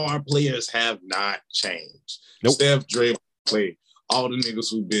these star players have not changed. Nope. Steph, Dre, Clay, all the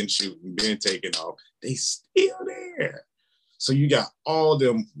niggas who've been shooting, been taking off, they still there. So you got all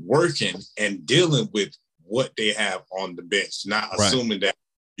them working and dealing with what they have on the bench, not assuming that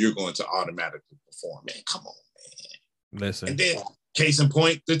you're going to automatically perform. Man, come on, man. Listen. And then, case in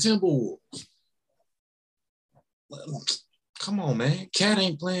point, the Timberwolves. Well, come on, man. Cat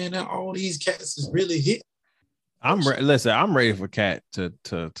ain't playing that. All these cats is really hit. I'm ready for Cat to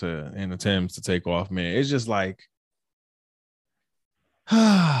and the Timbs to take off, man. It's just like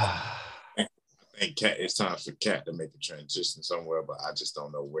I think Cat, it's time for Cat to make a transition somewhere, but I just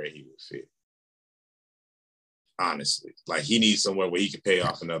don't know where he would fit. Honestly, like he needs somewhere where he can pay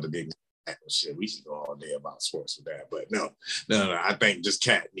off another big shit. We can go all day about sports with that, but no. I think just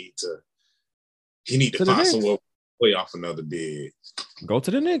Cat need to find somewhere to play off another big. Go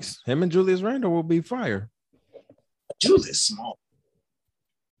to the Knicks. Him and Julius Randle will be fire. Julius small.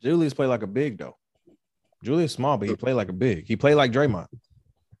 Julius play like a big though. Julius small, but he play like a big. He play like Draymond.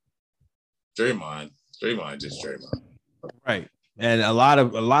 Draymond, just Draymond. Right. And a lot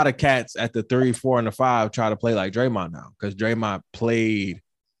of cats at the 3, 4, and the 5 try to play like Draymond now because Draymond played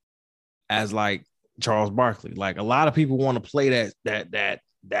as like Charles Barkley. Like a lot of people want to play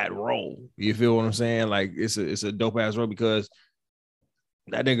that role. You feel what I'm saying? Like it's a dope ass role because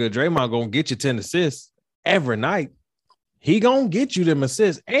that nigga Draymond gonna get you 10 assists every night. He gonna get you them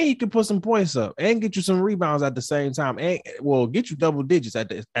assists, and he can put some points up, and get you some rebounds at the same time, and get you double digits at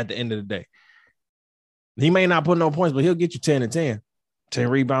the end of the day. He may not put no points, but he'll get you 10 and 10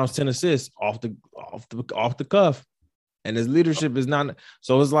 rebounds, 10 assists off the cuff, and his leadership is not.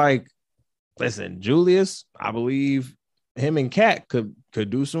 So it's like, listen, Julius, I believe him and Cat could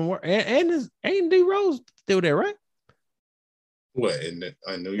do some work, and D Rose still there, right? What in New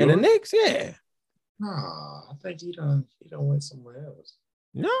York? And the Knicks, yeah. Nah, I think he done went somewhere else.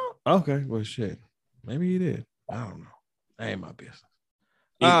 No? Okay, well, shit. Maybe he did. I don't know. That ain't my business.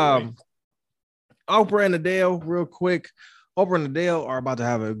 Oprah and Adele, real quick. Oprah and Adele are about to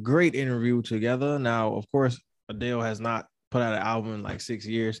have a great interview together. Now, of course, Adele has not put out an album in like 6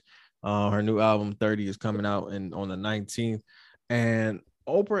 years. Her new album, 30, is coming out on the 19th. And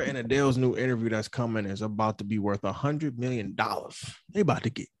Oprah and Adele's new interview that's coming is about to be worth $100 million. They about to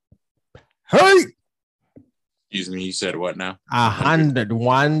get hey! Excuse me, you said what now? $100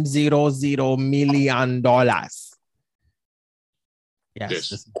 million.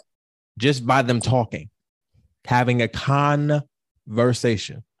 Yes. Just by them talking, having a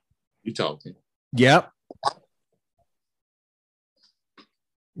conversation. You talking? Yep.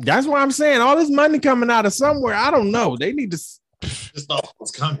 That's what I'm saying. All this money coming out of somewhere. I don't know. They need to. This thought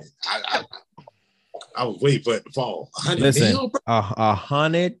was coming. I was waiting for it to fall. Listen,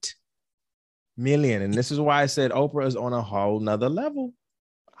 $100 million. And this is why I said Oprah is on a whole nother level.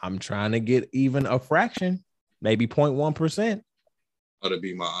 I'm trying to get even a fraction, maybe 0.1%. That'll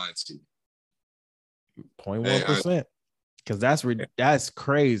be my auntie. 0.1%. Because that's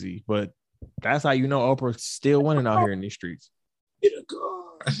crazy. But that's how you know Oprah's still winning out here in these streets.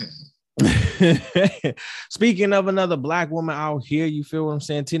 Speaking of another black woman out here, you feel what I'm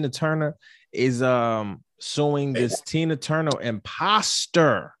saying? Tina Turner is suing this Tina Turner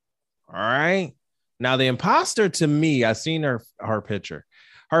imposter. All right. Now, the imposter, to me, I seen her picture.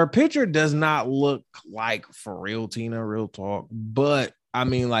 Her picture does not look like for real Tina, real talk. But I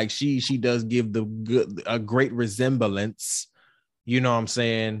mean, like she does give a great resemblance. You know what I'm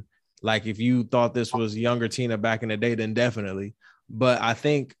saying? Like if you thought this was younger Tina back in the day, then definitely. But I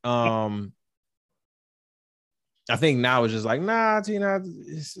think I think now it's just like, nah, Tina,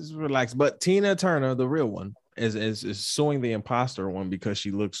 it's relaxed. But Tina Turner, the real one, is suing the imposter one because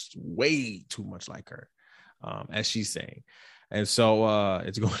she looks way too much like her, as she's saying. And so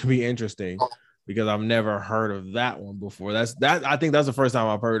it's going to be interesting because I've never heard of that one before. I think that's the first time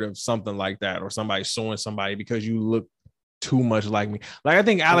I've heard of something like that, or somebody suing somebody because you look too much like me. Like, I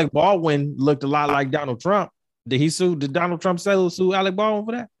think Alec Baldwin looked a lot like Donald Trump. Did Donald Trump sue Alec Baldwin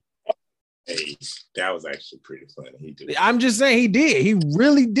for that? Hey, that was actually pretty funny. He did. I'm just saying he did. He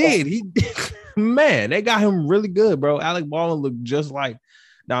really did. Man, they got him really good, bro. Alec Baldwin looked just like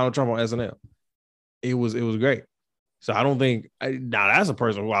Donald Trump on SNL. It was great. So I don't think now that's a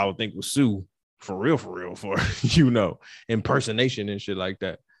person who I would think would sue for real, for impersonation and shit like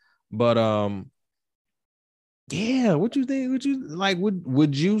that. But yeah, what you think? Would you like?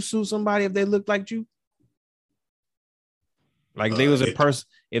 Would you sue somebody if they looked like you? Like they was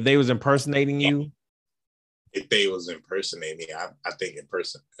if they was impersonating you. If they was impersonating me, I think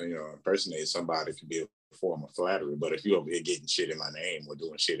impersonating somebody could be a form of flattery. But if you over here getting shit in my name or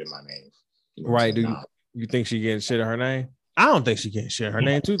doing shit in my name, right? Do you think she getting shit in her name? I don't think she getting shit in her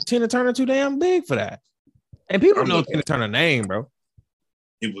name. Tina Turner too damn big for that, and people know Tina Turner name, bro.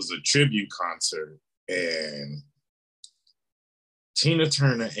 It was a tribute concert, and Tina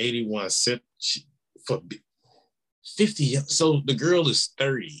Turner 81 for 50. So the girl is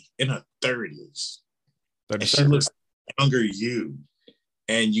 30 in her 30s. And she looks younger you.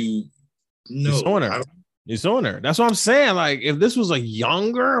 And you know you're suing her. That's what I'm saying. Like, if this was a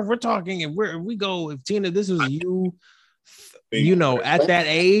younger, if we're talking, if Tina, this was you, at that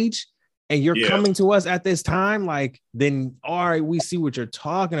age, and you're coming to us at this time, like, then all right, we see what you're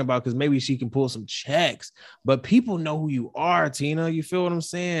talking about, because maybe she can pull some checks. But people know who you are, Tina. You feel what I'm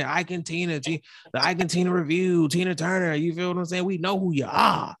saying? The I Can Tina review, Tina Turner. You feel what I'm saying? We know who you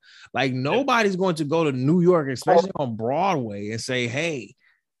are. Like, nobody's going to go to New York, especially on Broadway, and say, hey,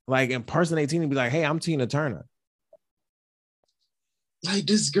 like, impersonate Tina and be like, hey, I'm Tina Turner. Like,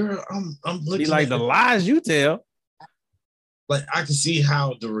 this girl, I'm looking like the lies you tell. Like, I can see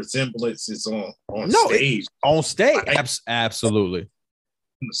how the resemblance is on stage. On stage, absolutely.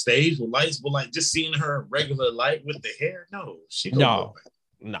 On the stage with lights, but like just seeing her regular light with the hair, no, she don't.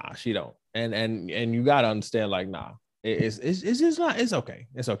 Nah, she don't. And you gotta understand, like, nah, it's just not. It's okay.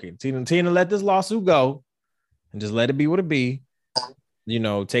 It's okay. Tina, let this lawsuit go, and just let it be what it be.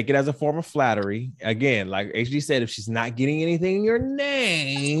 Take it as a form of flattery. Again, like HD said, if she's not getting anything in your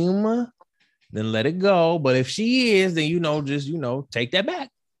name, then let it go. But if she is, then just take that back.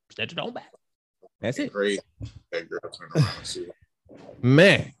 Set it on back. That's it. Great. That girl turn around. See.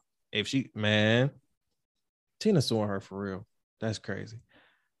 Man, Tina suing her for real. That's crazy.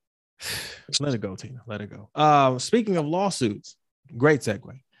 Let it go, Tina. Let it go. Speaking of lawsuits, great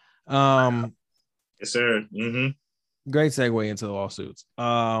segue. Yes, sir. Mm-hmm. Great segue into the lawsuits.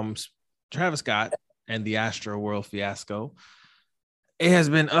 Travis Scott and the Astro World fiasco. It has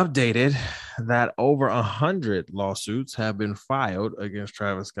been updated that over 100 lawsuits have been filed against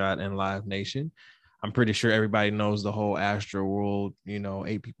Travis Scott and Live Nation. I'm pretty sure everybody knows the whole Astro World,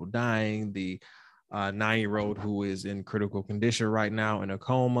 8 people dying, the 9-year-old who is in critical condition right now in a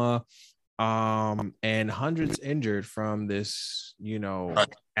coma, and hundreds injured from this,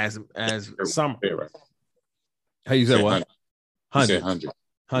 as some. How you say what? 100.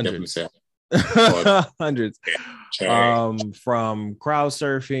 Hundreds. Hundreds. From crowd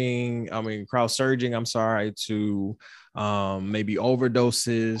surging, to maybe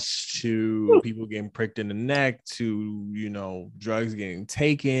overdoses, to people getting pricked in the neck, to drugs getting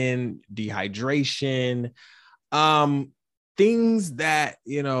taken, dehydration, things that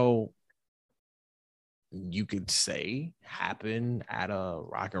you could say happen at a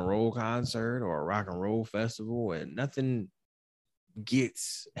rock and roll concert or a rock and roll festival, and nothing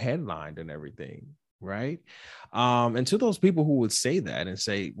gets headlined and everything, right? And to those people who would say that and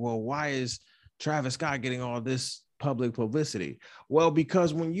say, well, why is Travis Scott getting all this public publicity? Well,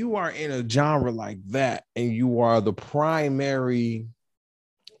 because when you are in a genre like that and you are the primary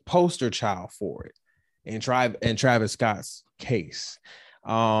poster child for it, in Travis Scott's case,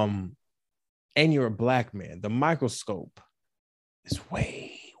 and you're a black man, the microscope is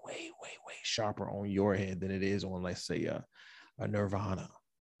way, way, way, way sharper on your head than it is on, let's say, a Nirvana,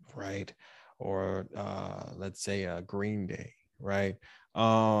 right? Or let's say a Green Day, right?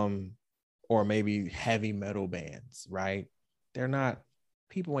 Or maybe heavy metal bands, right?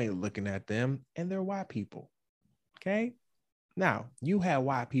 People ain't looking at them, and they're white people. Okay. Now, you have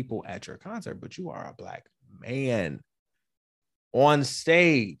white people at your concert, but you are a black man on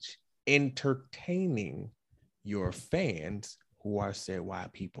stage entertaining your fans who are said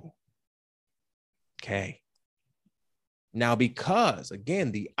white people. Okay. Now, because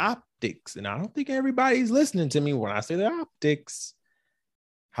again, the optics, and I don't think everybody's listening to me when I say the optics,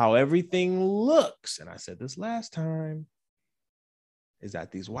 how everything looks, and I said this last time, is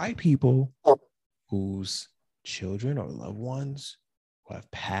that these white people whose children or loved ones who have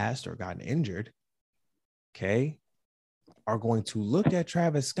passed or gotten injured, okay, are going to look at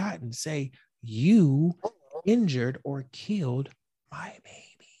Travis Scott and say, you injured or killed my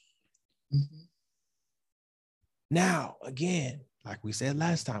baby. Mm-hmm. Now, again, like we said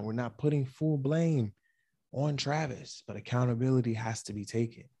last time, we're not putting full blame on Travis, but accountability has to be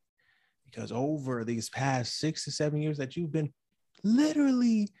taken, because over these past 6 to 7 years that you've been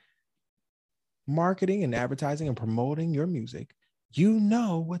literally marketing and advertising and promoting your music, you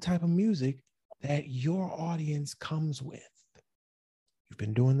know what type of music that your audience comes with. You've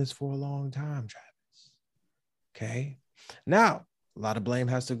been doing this for a long time, Travis. Okay. Now, a lot of blame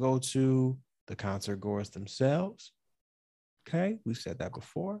has to go to the concert goers themselves. Okay, we said that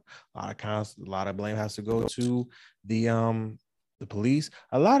before. A lot of blame has to go to the police.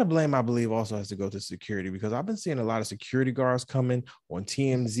 A lot of blame, I believe, also has to go to security, because I've been seeing a lot of security guards coming on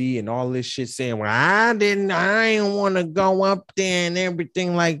TMZ and all this shit saying, well, I didn't want to go up there and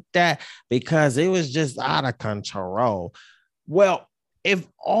everything like that because it was just out of control. Well, if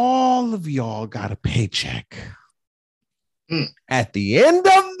all of y'all got a paycheck at the end of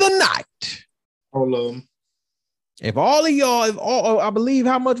the night, all of them. If all of y'all, I believe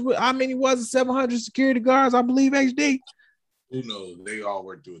how many was it? 700 security guards, I believe, HD. Who knows? They all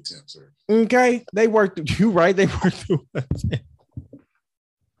work through a temp, sir. Okay, they work through, you right, they work through a temp.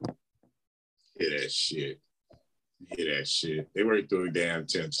 Hear that shit. They work through a damn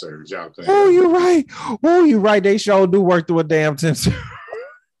temp service. Y'all claim. Oh, you're right. They sure do work through a damn temp service.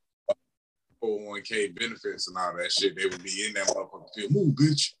 401k benefits and all that shit. They would be in that motherfucker. Move,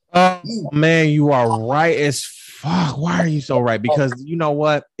 bitch. Move. Man, you are right as fuck. Why are you so right? Because you know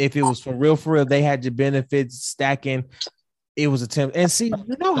what? If it was for real, they had your benefits stacking. It was a temp. And see,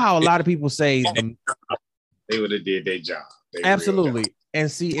 you know how a lot of people say they would have did their job. Absolutely.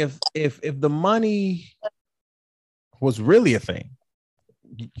 And see, if the money was really a thing,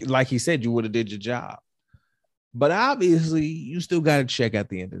 like he said, you would have did your job. But obviously, you still got a check at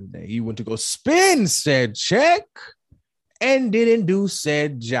the end of the day. You went to go spend said check and didn't do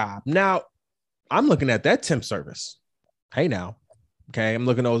said job. Now, I'm looking at that temp service. Hey, now. Okay, I'm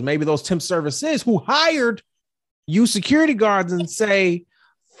looking at those temp services who hired you security guards and say,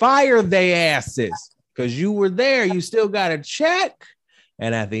 fire they asses. Because you were there, you still got a check.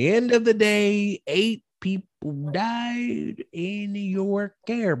 And at the end of the day, 8 people died in your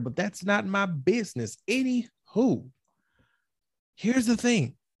care. But that's not my business. Anywho, here's the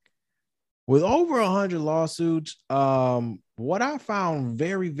thing. With over 100 lawsuits, what I found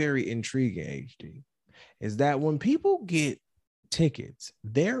very, very intriguing, HD, is that when people get tickets,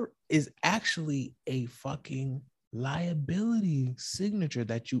 there is actually a fucking liability signature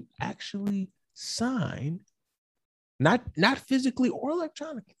that you actually sign, not physically or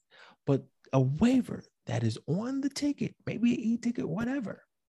electronically, but a waiver that is on the ticket, maybe an e-ticket, whatever.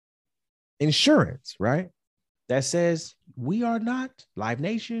 Insurance, right? That says we are not, Live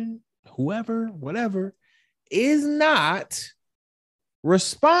Nation, whoever, whatever, is not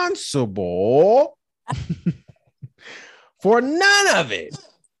responsible for none of it.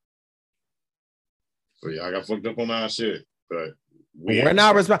 So y'all got fucked up on our shit, but we're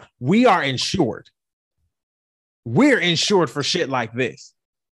not responsible. We are insured. We're insured for shit like this.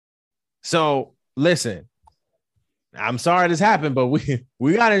 So listen, I'm sorry this happened, but we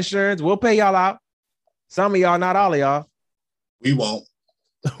got insurance. We'll pay y'all out. Some of y'all, not all of y'all. We won't.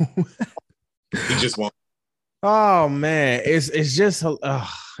 We just won't. Oh man, it's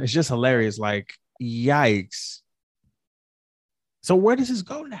just hilarious. Like, yikes. So where does this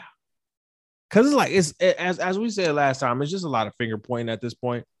go now? Because it's like as we said last time, it's just a lot of finger pointing at this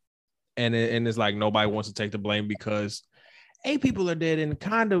point, and it's like nobody wants to take the blame because 8 people are dead, and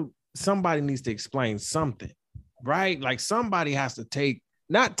kind of somebody needs to explain something, right? Like somebody has to take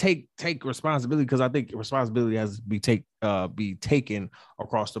responsibility, because I think responsibility has to be taken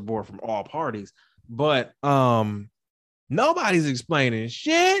across the board from all parties. But nobody's explaining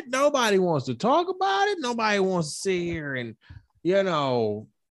shit. Nobody wants to talk about it. Nobody wants to sit here and,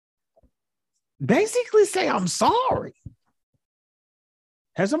 basically say, I'm sorry.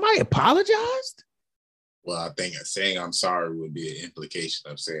 Has somebody apologized? Well, I think saying I'm sorry would be an implication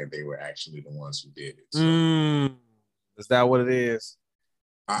of saying they were actually the ones who did it. So. Is that what it is?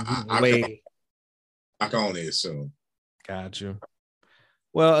 I can only assume. Got you.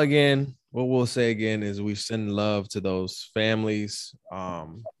 Well, again, what we'll say again is we send love to those families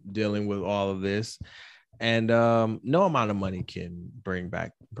dealing with all of this. And no amount of money can bring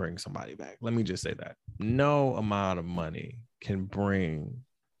somebody back. Let me just say that. No amount of money can bring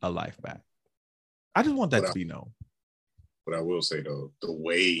a life back. I just want that to be known. But I will say though, the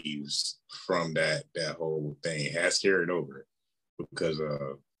waves from that whole thing has carried over, because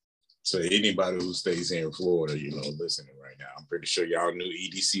so anybody who stays here in Florida, listening right now, I'm pretty sure y'all knew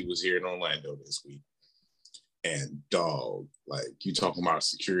EDC was here in Orlando this week. And dog, like, you talking about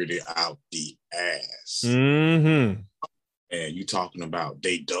security out the ass. Mm-hmm. And you talking about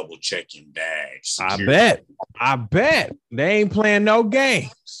they double checking bags. Security. I bet they ain't playing no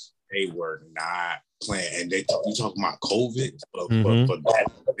games. They were not playing, and you talking about COVID, but for that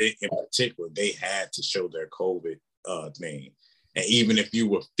in particular, they had to show their COVID thing. And even if you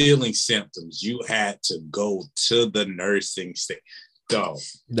were feeling symptoms, you had to go to the nursing station. Dog,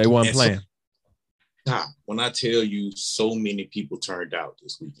 they weren't playing. So, when I tell you, so many people turned out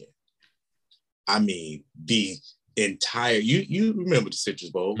this weekend. I mean, the entire you remember the Citrus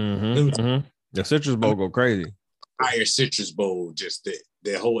Bowl? The Citrus Bowl go crazy. Entire Citrus Bowl, just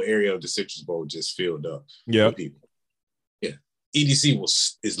the whole area of the Citrus Bowl just filled up. Yeah, people. Yeah, EDC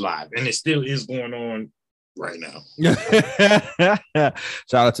is live, and it still is going on right now.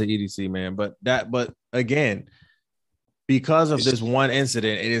 Shout out to EDC, man. But again, because of this one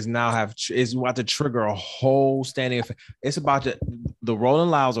incident, it is now it's about to trigger a whole standing effect. It's about the Rolling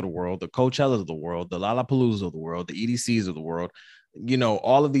Louds of the world, the Coachellas of the world, the Lollapaloozas of the world, the EDCs of the world.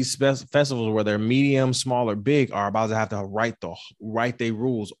 All of these festivals, whether medium, small, or big, are about to have to write their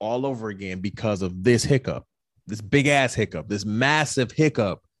rules all over again because of this hiccup, this big ass hiccup, this massive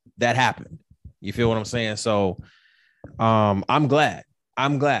hiccup that happened. You feel what I'm saying? So I'm glad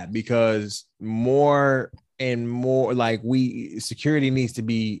because more and more, like, security needs to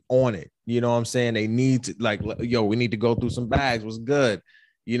be on it. You know what I'm saying? They need to, we need to go through some bags. What's good?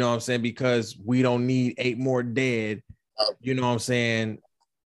 You know what I'm saying? Because we don't need 8 more dead. You know what I'm saying?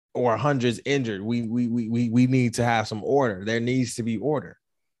 Or hundreds injured. We need to have some order. There needs to be order.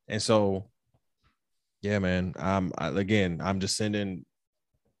 And so, yeah, man, I'm just sending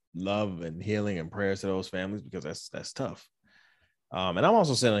love and healing and prayers to those families, because that's tough. And I'm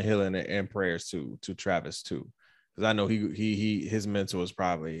also sending healing and prayers to Travis too, because I know his mental is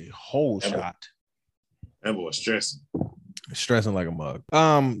probably whole shot. That boy stressing like a mug.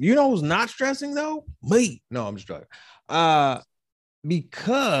 Who's not stressing though? Me. No, I'm just joking.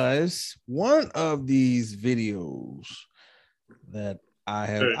 Because one of these videos that I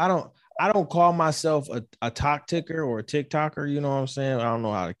have, I don't call myself a talk ticker or a TikToker. You know what I'm saying? I don't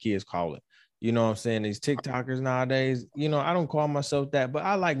know how the kids call it. You know what I'm saying? These TikTokers nowadays, I don't call myself that, but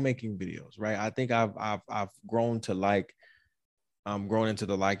I like making videos, right? I think I've grown to grown into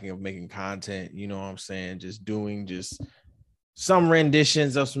the liking of making content. You know what I'm saying? Just doing some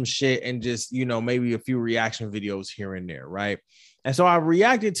renditions of some shit and just, maybe a few reaction videos here and there, right? And so I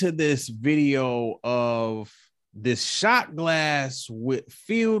reacted to this video of this shot glass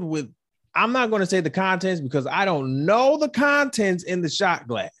filled with, I'm not going to say the contents because I don't know the contents in the shot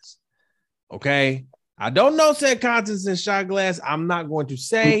glass. Okay. I don't know said contents in shot glass. I'm not going to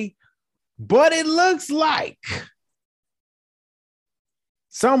say, but it looks like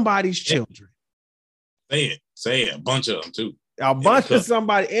somebody's children. Say it. A bunch of them too. A bunch of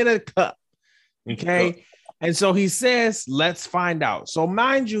somebody in a cup. Okay. And so he says, let's find out. So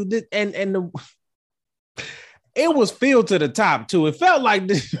mind you, it was filled to the top too. It felt like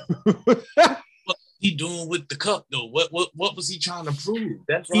this. What he doing with the cup though? What was he trying to prove?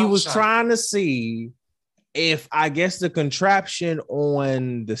 He was trying to see if, I guess, the contraption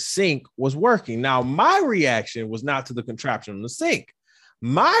on the sink was working. Now, my reaction was not to the contraption on the sink.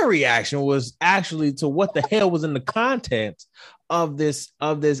 My reaction was actually to what the hell was in the content of this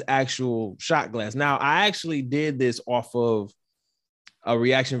actual shot glass. Now, I actually did this off of a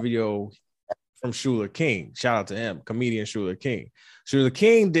reaction video from Shuler King. Shout out to him, comedian Shuler King. Shuler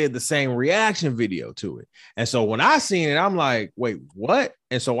King did the same reaction video to it. And so when I seen it, I'm like, wait, what?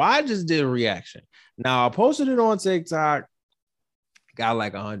 And so I just did a reaction. Now, I posted it on TikTok. Got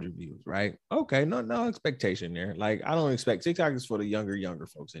like 100 views, right? Okay, no expectation there. Like, I don't expect, TikTok is for the younger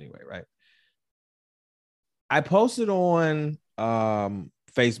folks anyway, right? I posted on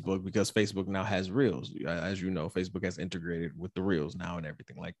Facebook because Facebook now has Reels. As you know, Facebook has integrated with the Reels now and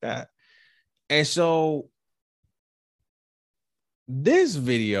everything like that. And so this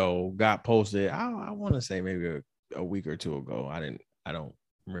video got posted, I want to say maybe a week or two ago. I don't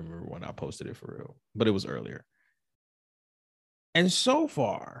remember when I posted it for real, but it was earlier. And so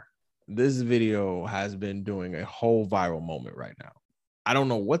far, this video has been doing a whole viral moment right now. I don't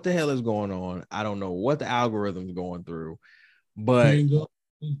know what the hell is going on. I don't know what the algorithm's going through, but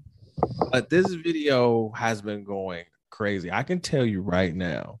But this video has been going crazy. I can tell you right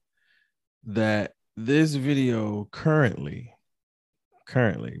now that this video currently,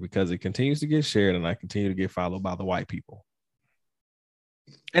 because it continues to get shared and I continue to get followed by the white people.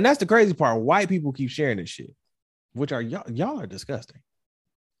 And that's the crazy part. White people keep sharing this shit, which are y'all are disgusting.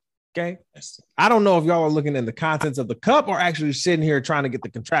 Okay. I don't know if y'all are looking in the contents of the cup or actually sitting here trying to get the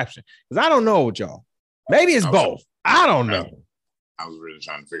contraption. Because I don't know what y'all. Maybe it's both. I don't know. I was really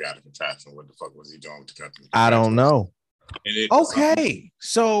trying to figure out the contraption. What the fuck was he doing with the contraption? I don't know. Okay.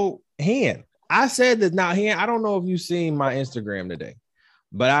 So, Hen, I said that now, Hen, I don't know if you've seen my Instagram today,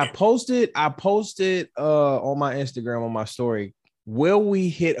 but I posted on my Instagram on my story, will we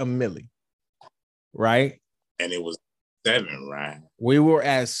hit a milli? Right? And it was 7, right? We were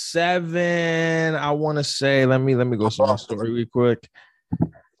at 7. I want to say, let me go to my story real quick.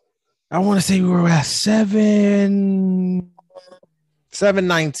 I want to say we were at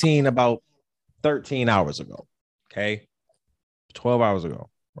 7:19 about 13 hours ago. Okay. 12 hours ago,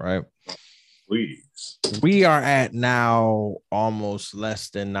 right? Please. We are at now almost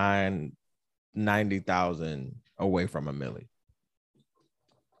less than 90,000 away from a milli.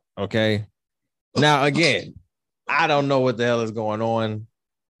 Okay. Now, again, I don't know what the hell is going on.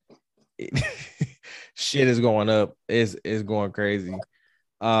 Shit is going up. It's going crazy.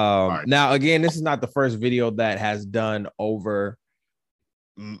 Now, again, this is not the first video that has done over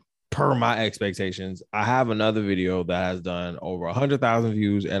per my expectations. I have another video that has done over 100,000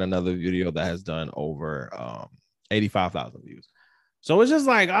 views and another video that has done over 85,000 views. So it's just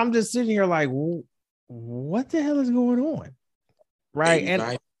like, I'm just sitting here like, what the hell is going on?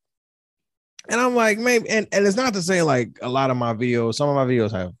 Right. And I'm like, maybe, and it's not to say like a lot of my videos, some of my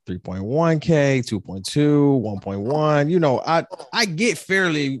videos have 3.1K, 2.2, 1.1. You know, I get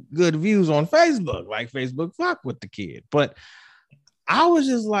fairly good views on Facebook, like Facebook fuck with the kid. But I was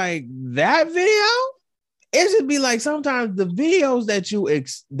just like, that video, it should be like sometimes the videos that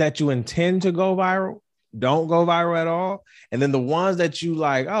you intend to go viral don't go viral at all. And then the ones that you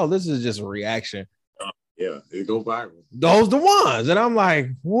like, oh, this is just a reaction. Yeah, it go viral. Those the ones. And I'm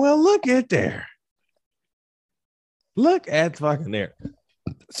like, well, look at there. Look at fucking there.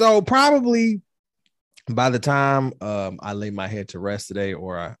 So probably by the time I lay my head to rest today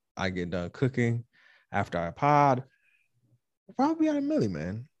or I get done cooking after I pod, I'll probably be at a milli,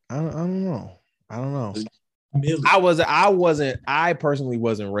 man. I don't know. I personally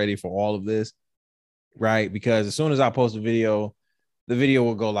wasn't ready for all of this, right? Because as soon as I post a video, the video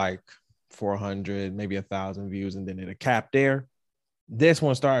will go like 400, maybe 1,000 views, and then it'll cap there. This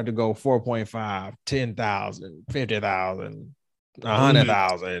one started to go 4.5, 10,000, 50,000,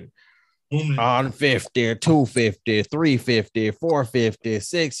 100,000, 150, 250, 350, 450,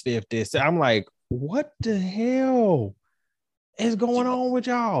 650. So I'm like, what the hell is going on with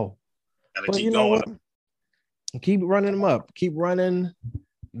y'all? But you know what? Keep running them up. Keep running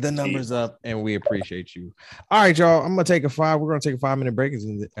the numbers up, and we appreciate you. All right, y'all. We're gonna take a 5-minute break,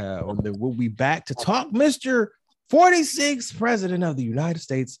 and then we'll be back to talk Mr. 46th President of the United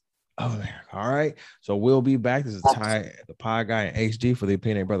States of America. All right. So we'll be back. This is Ty, the Pod Guy, and HD for the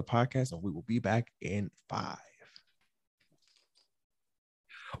Opinionated Brother Podcast, and we will be back in 5.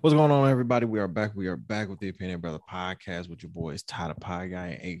 What's going on, everybody? We are back. We are back with the Opinionated Brother Podcast with your boys, Ty, the Pod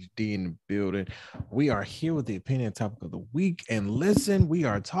Guy, and HD in the building. We are here with the opinion topic of the week, and listen, we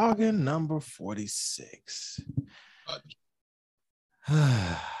are talking number 46.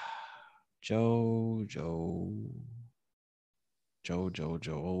 Joe, old Joe,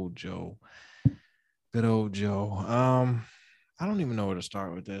 good old Joe. I don't even know where to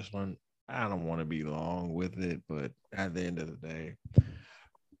start with this one. I don't want to be long with it, but at the end of the day,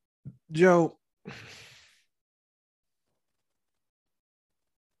 Joe,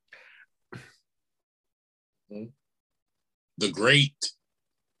 the Great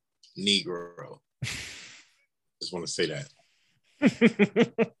Negro. Just want to say that.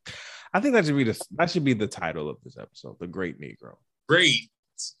 I think that should be the title of this episode, The Great Negro. Great.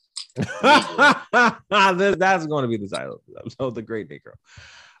 That's going to be the title of this episode, The Great Negro.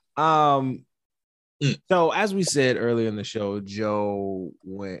 So as we said earlier in the show, Joe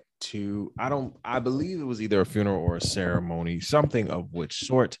went to, I believe it was either a funeral or a ceremony, something of which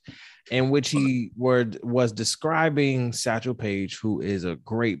sort, in which he was describing Satchel Paige, who is a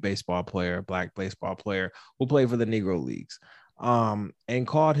great baseball player, black baseball player who played for the Negro Leagues, and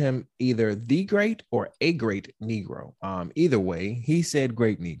called him either the great or a great Negro. Either way, he said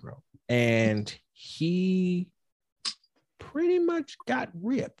Great Negro, and he pretty much got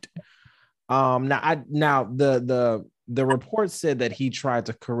ripped. Now the report said that he tried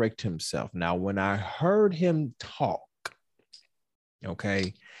to correct himself. Now, when I heard him talk,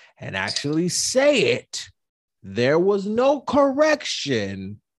 okay, and actually say it, there was no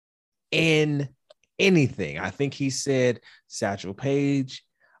correction in anything. I think he said Satchel Paige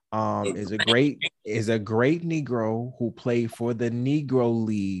is a great Negro who played for the Negro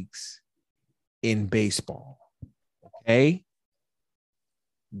leagues in baseball. Okay,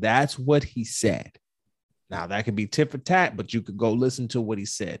 that's what he said. Now that could be tit for tat, but you could go listen to what he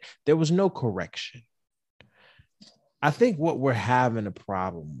said. There was no correction. I think what we're having a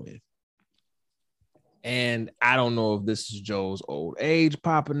problem with, and I don't know if this is Joe's old age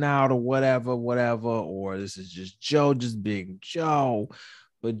popping out or whatever, or this is just Joe just being Joe,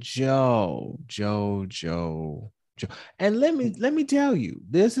 but Joe. And let me tell you,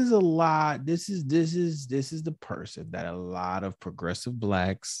 this is a lot. This is the person that a lot of progressive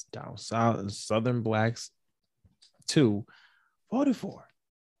blacks down south, southern blacks too, voted for.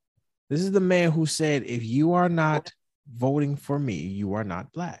 This is the man who said, if you are not voting for me, you are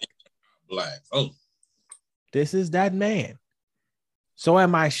not black. Oh, this is that man. So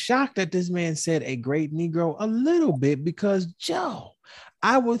am I shocked that this man said a great Negro? A little bit, because Joe,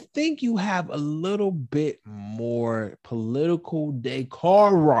 I would think you have a little bit more political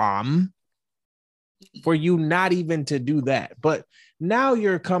decorum for you not even to do that. But now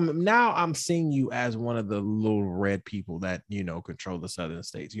I'm seeing you as one of the little red people that, control the southern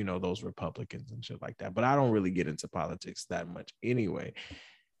states, those Republicans and shit like that. But I don't really get into politics that much anyway.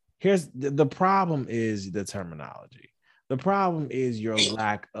 Here's the problem is the terminology. The problem is your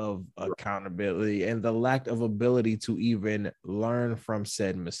lack of accountability and the lack of ability to even learn from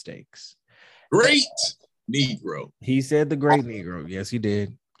said mistakes. Great Negro. He said the great Negro. Yes, he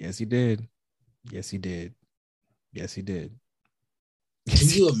did. Yes, he did. Yes, he did. Yes, he did. Can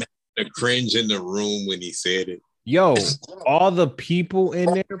you imagine the cringe in the room when he said it? Yo, all the people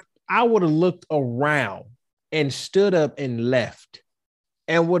in there, I would have looked around and stood up and left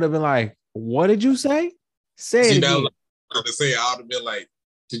and would have been like, what did you say? Say it again. I would have been like,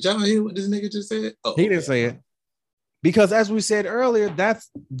 did y'all hear what this nigga just said? Oh, he didn't say it. Because as we said earlier,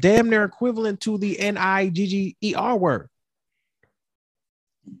 that's damn near equivalent to the N-I-G-G-E-R word.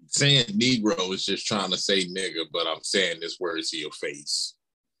 Saying Negro is just trying to say nigga, but I'm saying this word to your face.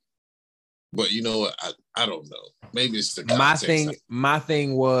 But you know what? I don't know. Maybe it's the context. My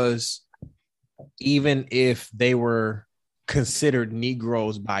thing was, even if they were considered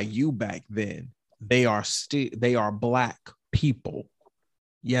Negroes by you back then, they are black people.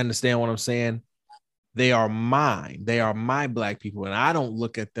 You understand what I'm saying? They are mine. They are my black people, and I don't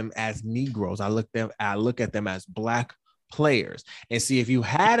look at them as Negroes. I look at them as black players. And see, if you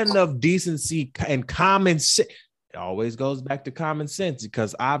had enough decency and common sense, it always goes back to common sense,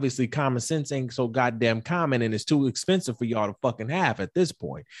 because obviously common sense ain't so goddamn common, and it's too expensive for y'all to fucking have at this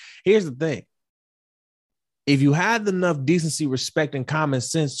point. Here's the thing. If you had enough decency, respect, and common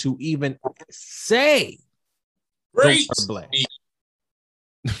sense to even say great black,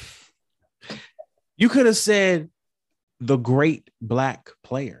 you could have said the great black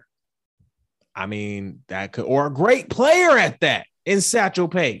player. I mean, or a great player at that in Satchel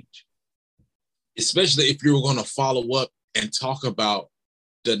Paige. Especially if you were going to follow up and talk about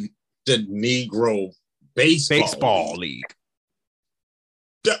the Negro baseball league.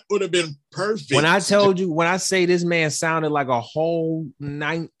 That would have been perfect. When I say this man sounded like a whole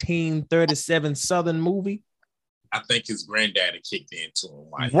 1937 Southern movie, I think his granddaddy kicked into him.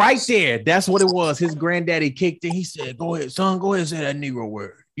 Right there. That's what it was. His granddaddy kicked in. He said, go ahead, son. Go ahead and say that Negro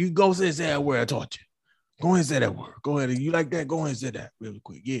word. You go say that word I taught you. Go ahead and say that word. Go ahead. You like that? Go ahead and say that really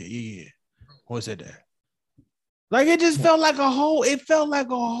quick. Yeah. Go ahead and say that. Like, it just felt like a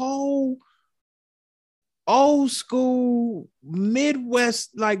whole old school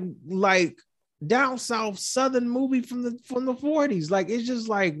Midwest, like down south Southern movie from the 40s. Like, it's just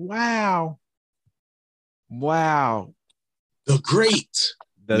like, wow. The great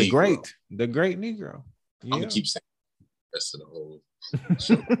Negro. Yeah. I'm gonna keep saying the rest of the whole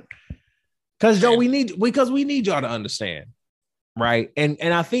show. Because Joe, we need y'all to understand, right? And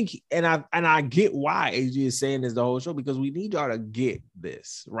I think I get why AG is saying this the whole show, because we need y'all to get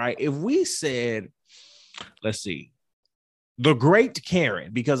this, right? If we said, let's see, the great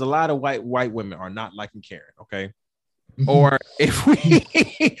Karen, because a lot of white women are not liking Karen, okay? Or if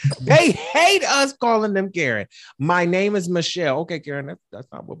they hate us calling them Karen. My name is Michelle. Okay, Karen, that's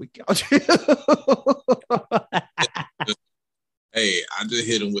not what we call you. Hey, I just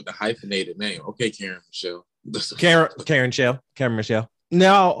hit him with the hyphenated name. Okay, Karen Michelle. Karen Michelle.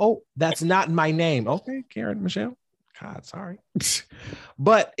 No, that's not my name. Okay, Karen Michelle. God, sorry.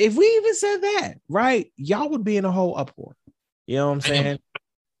 But if we even said that, right, y'all would be in a whole uproar. You know what I'm saying?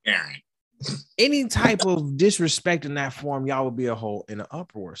 Karen. any type of disrespect in that form, y'all would be in an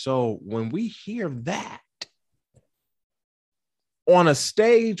uproar. So when we hear that on a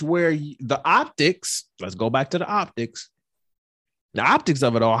stage where the optics, let's go back to the optics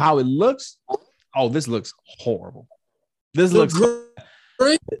of it all, how it looks. Oh, this looks horrible. This looks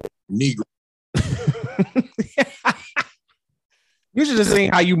Great Negro. You should have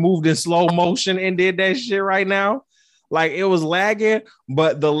seen how you moved in slow motion and did that shit right now. Like it was lagging,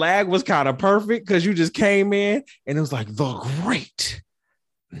 but the lag was kind of perfect because you just came in and it was like the Great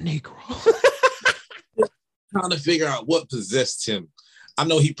Negro. Trying to figure out what possessed him. I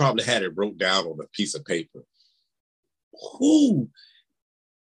know he probably had it wrote down on a piece of paper. Who?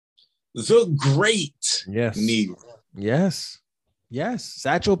 The Great Negro. Yes.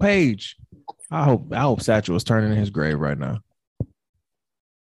 Satchel Paige. I hope Satchel is turning in his grave right now.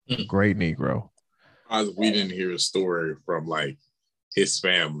 Great Negro. We didn't hear a story from like his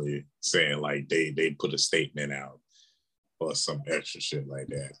family saying like they put a statement out or some extra shit like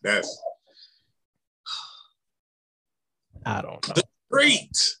that. That's I don't know. The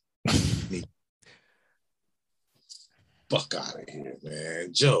Great. Fuck out of here, man.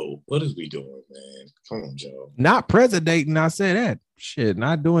 Joe, what is we doing, man? Come on, Joe. Not presiding, I said that. Shit,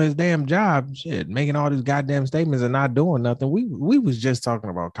 not doing his damn job. Shit, making all these goddamn statements and not doing nothing. We was just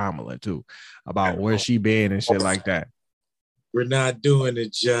talking about Kamala too, about where she been and shit like that. We're not doing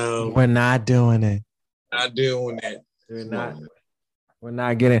it, Joe. We're not doing it. Not doing it. We're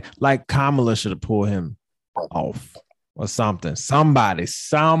not getting like Kamala should have pulled him off or something. Somebody.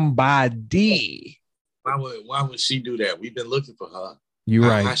 Why would she do that? We've been looking for her. You're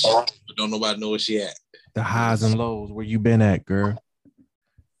right. Don't nobody know where she at. The highs and lows. Where you been at, girl?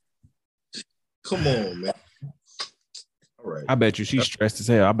 Come on, man. All right. I bet you she's stressed as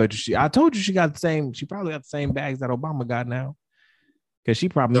hell. I told you she got the same. She probably got the same bags that Obama got now. Because she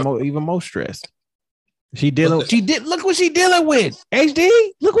probably even more stressed. Look what she dealing with. HD. Look what she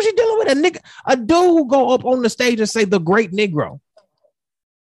dealing with. A dude who go up on the stage and say the Great Negro.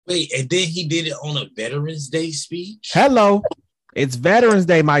 Wait, and then he did it on a Veterans Day speech? Hello. It's Veterans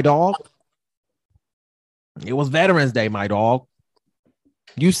Day, my dog. It was Veterans Day, my dog.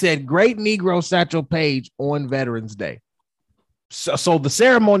 You said Great Negro Satchel Paige on Veterans Day. So the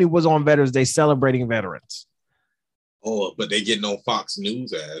ceremony was on Veterans Day celebrating veterans. Oh, but they getting on Fox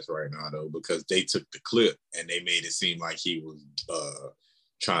News ass right now, though, because they took the clip and they made it seem like he was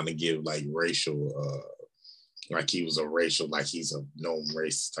trying to give like racial, like he was a racial, like he's a known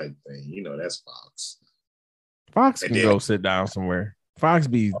racist type thing. You know, that's Fox. Fox can go sit down somewhere. Fox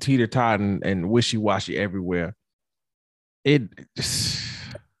be teeter-totting and wishy-washy everywhere.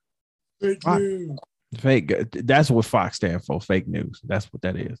 Fake. That's what Fox stands for. Fake news. That's what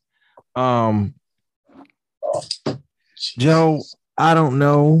that is. Joe, I don't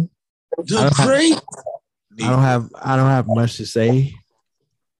know. I don't have much to say.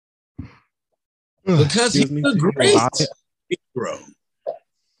 Because he's the Great Negro.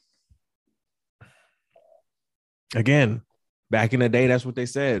 Again, back in the day, that's what they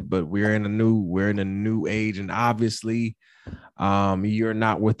said. But we're in a new age, and obviously, you're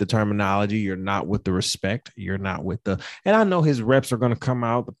not with the terminology, you're not with the respect, you're not with the. And I know his reps are going to come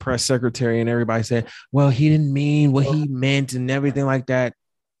out, the press secretary, and everybody said, "Well, he didn't mean what he meant," and everything like that.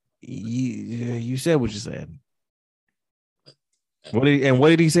 You said what you said. What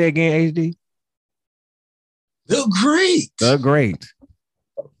did he say again, HD? The Great.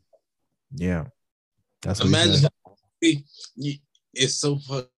 Yeah, that's what imagine. It's so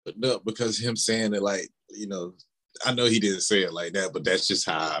fucked up because him saying it like, you know, I know he didn't say it like that, but that's just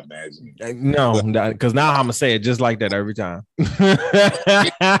how I imagine it. No, because now I'm gonna say it just like that every time.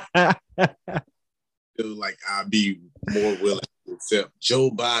 Like I'd be more willing to accept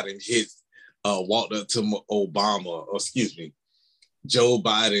Joe Biden walked up to Obama, or excuse me, Joe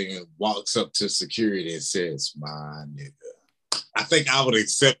Biden walks up to security and says, "My nigga." I think I would have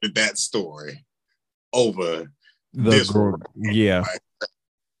accepted that story over this one. Yeah.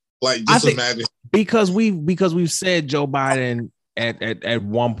 Like just imagine, because we've said Joe Biden at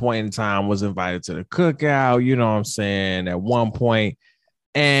one point in time was invited to the cookout, you know what I'm saying, at one point.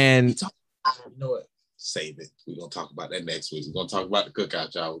 And you know what? Save it. We're gonna talk about that next week. We're gonna talk about the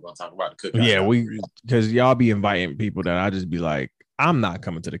cookout, y'all. We're gonna talk about the cookout. Yeah, because y'all be inviting people that I just be like, I'm not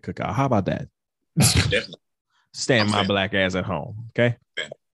coming to the cookout. How about that? Definitely. Stand my black ass at home. Okay. Yeah.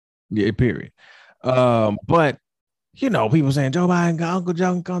 Yeah, period. But you know, people saying Joe Biden, Uncle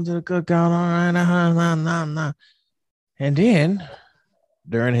Joe can come to the cookout. And then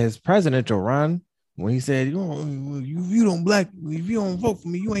during his presidential run, when he said, if you don't vote for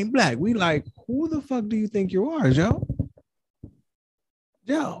me, you ain't black. We like, who the fuck do you think you are, Joe?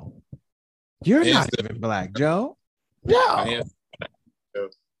 Joe. You're not even black, Joe. No.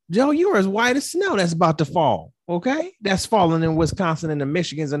 Joe, you're as white as snow that's about to fall. Okay? That's falling in Wisconsin and the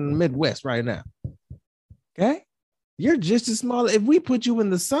Michigans and the Midwest right now. Okay? You're just as small. If we put you in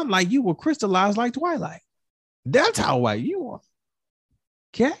the sunlight, you will crystallize like twilight. That's how white you are.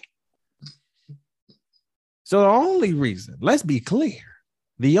 Okay? So the only reason, let's be clear,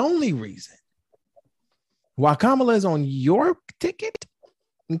 the only reason why Kamala is on your ticket,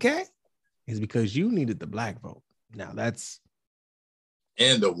 okay, is because you needed the black vote. Now that's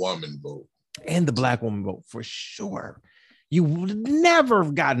and the woman vote. And the black woman vote for sure. You would never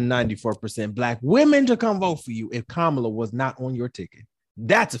have gotten 94% black women to come vote for you if Kamala was not on your ticket.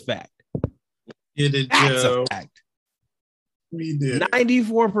 That's a fact. That's a fact. We did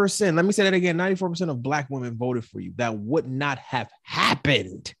 94%. Let me say that again. 94% of black women voted for you. That would not have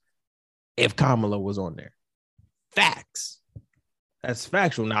happened if Kamala was on there. Facts. That's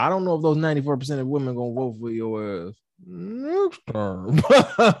factual. Now, I don't know if those 94% of women going to vote for your next term.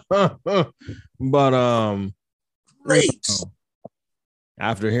 But great.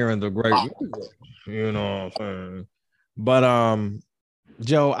 After hearing the great, you know what I'm saying. But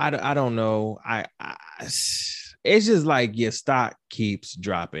Joe, I don't know. It's just like your stock keeps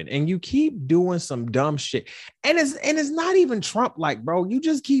dropping and you keep doing some dumb shit. And it's not even Trump like, bro. You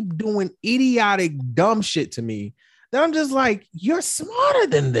just keep doing idiotic dumb shit to me. Then I'm just like, you're smarter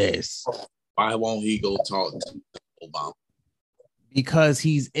than this. Why won't he go talk to Obama? Because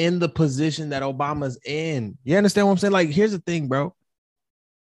he's in the position that Obama's in. You understand what I'm saying? Like, here's the thing, bro.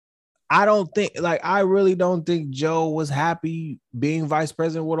 I really don't think Joe was happy being vice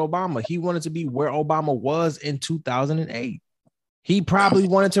president with Obama. He wanted to be where Obama was in 2008. He probably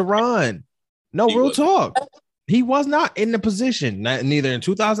wanted to run. No, real talk. He was not in the position, neither in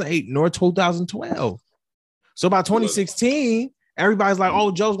 2008 nor 2012. So by 2016, everybody's like,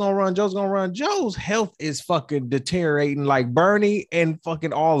 oh, Joe's going to run. Joe's going to run. Joe's health is fucking deteriorating like Bernie and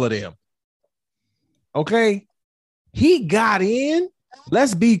fucking all of them. Okay? He got in.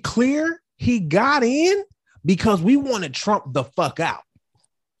 Let's be clear. He got in because we wanted Trump the fuck out.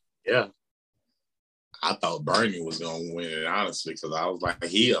 Yeah. I thought Bernie was going to win it, honestly, because I was like,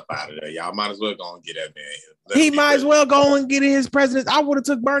 he up out of there. Y'all might as well go and get that man. He might as well go and get his president. I would have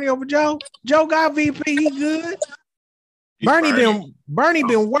took Bernie over Joe. Joe got VP. He good. Bernie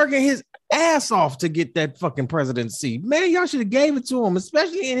been working his ass off to get that fucking presidency. Man, y'all should have gave it to him,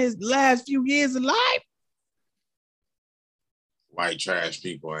 especially in his last few years of life. White trash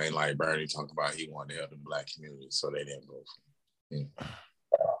people ain't like Bernie talking about he wanted to help the black community, so they didn't vote for him.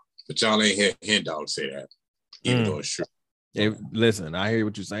 But y'all ain't hear Hen Dog say that, even though it's true. Listen, I hear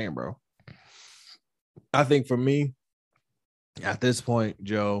what you're saying, bro. I think for me, at this point,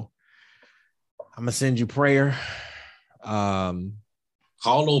 Joe, I'm gonna send you prayer. Call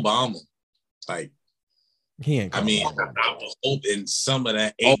Obama. Like, he ain't. I was hoping some of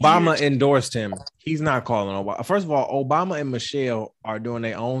that. Obama endorsed him. He's not calling Obama. First of all, Obama and Michelle are doing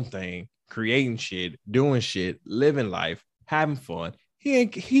their own thing, creating shit, doing shit, living life, having fun.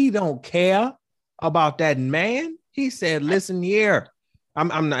 He don't care about that man. He said, "Listen here."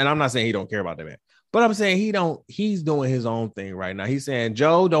 I'm not saying he don't care about that man, but I'm saying he's doing his own thing right now. He's saying,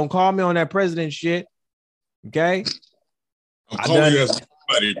 "Joe, don't call me on that president shit." Okay. I'm calling you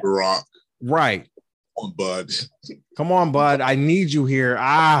somebody, Barack. Right. Come on, bud. Come on, bud. I need you here.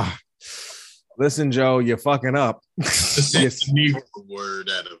 Listen, Joe, you're fucking up. Yes. Negro word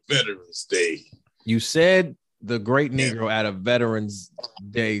at a Veterans Day. You said the Great Negro at a Veterans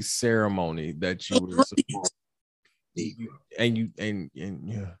Day ceremony that you were supposed and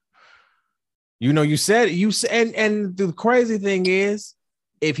the crazy thing is,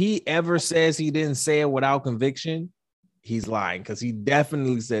 if he ever says he didn't say it without conviction, he's lying, because he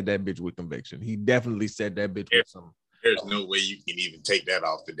definitely said that bitch with conviction. He definitely said that bitch with some. There's no way you can even take that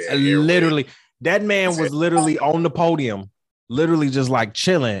off the day. Literally, that man was literally on the podium, literally just like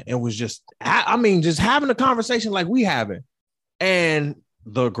chilling, and was just, just having a conversation like we having. And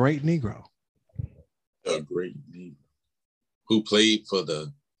the Great Negro. The Great Negro. Who played for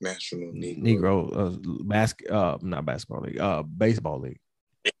the National Negro not basketball league, baseball league.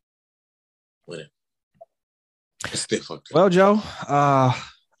 Whatever. Well, Joe,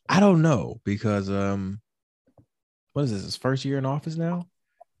 I don't know, because what is this? His first year in office now?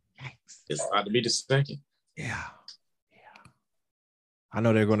 Yikes. It's about to be the second. Yeah. I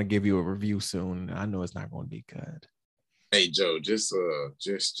know they're going to give you a review soon. I know it's not going to be good. Hey, Joe, just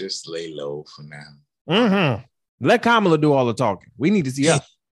lay low for now. Mm-hmm. Let Kamala do all the talking. We need to see her.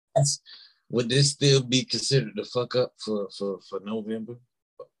 Would this still be considered the fuck up for November?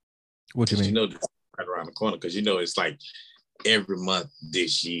 What you mean? You know, right around the corner, because it's like every month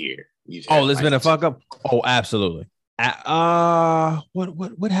this year It's been a fuck up. Oh, absolutely.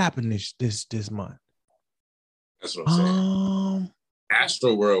 What happened this month? That's what I'm saying.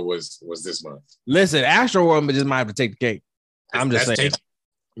 Astro World was this month. Listen, Astro World just might have to take the cake. I'm just saying.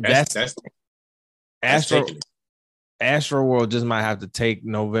 That's Astro World just might have to take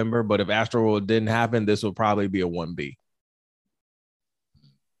November, but if Astro World didn't happen, this will probably be a 1B.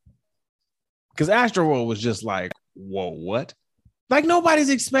 Because Astro World was just like, whoa, what? Like nobody's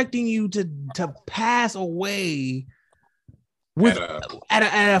expecting you to pass away with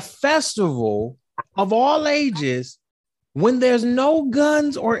at a festival of all ages when there's no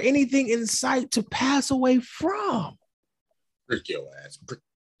guns or anything in sight to pass away from. Prick your ass.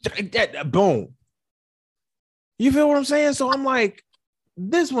 Boom. You feel what I'm saying? So I'm like,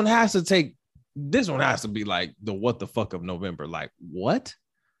 this one has to be like the what the fuck of November. Like, what?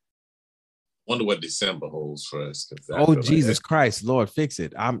 Wonder what December holds for us. Oh, Jesus Christ, Lord, fix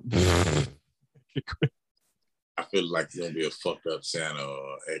it. I feel like it's gonna be a fucked up Santa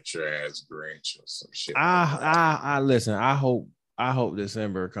or extra ass Grinch or some shit. Listen, I hope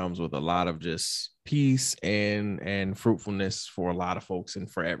December comes with a lot of just peace and fruitfulness for a lot of folks and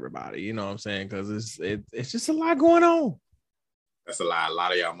for everybody. You know what I'm saying? Because it's just a lot going on. That's a lot. A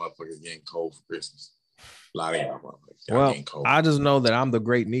lot of y'all motherfuckers getting cold for Christmas. A lot of y'all motherfuckers getting cold. I just know that I'm the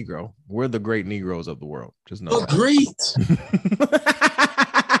Great Negro. We're the Great Negroes of the world. Just know. Great.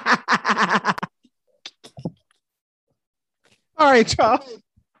 All right, y'all.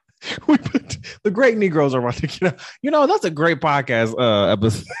 We put the Great Negroes are about to get out. You know, that's a great podcast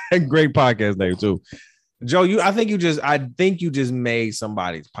episode. Great podcast name too. Joe, I think you just made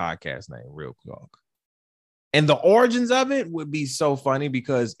somebody's podcast name real quick. And the origins of it would be so funny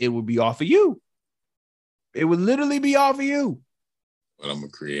because it would be off of you. It would literally be off of you. But I'm gonna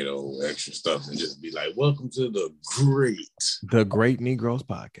create all extra stuff and just be like, "Welcome to the Great Negroes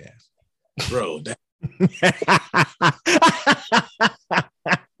podcast." Bro,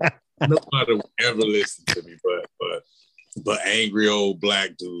 nobody will ever listen to me, but angry old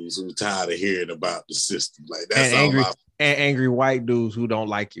black dudes who are tired of hearing about the system. Like that's and angry white dudes who don't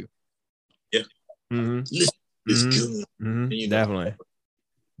like you. Yeah. Mm-hmm. It's good. Mm-hmm. You know, definitely.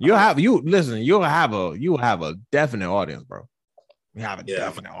 You'll have a definite audience, bro. You have a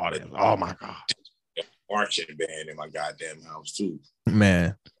definite audience. Oh my God. Marching band in my goddamn house too.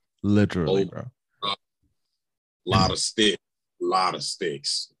 Man, literally, bro. Lot of sticks. You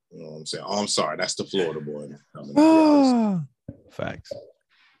know what I'm saying? Oh, I'm sorry. That's the Florida boy. Facts.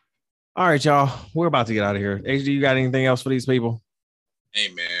 All right, y'all. We're about to get out of here. HD, you got anything else for these people? Hey,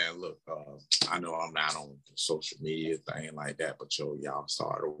 man, look, I know I'm not on social media thing like that, but y'all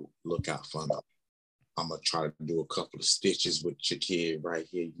start to look out for me. I'm going to try to do a couple of stitches with your kid right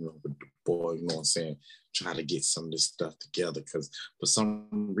here, you know, with the boy, you know what I'm saying? Try to get some of this stuff together because for some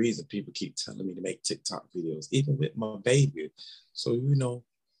reason, people keep telling me to make TikTok videos, even with my baby. So, you know,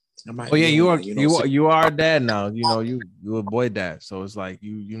 I might. Oh yeah, you are a dad now. You know, you a boy dad. So it's like they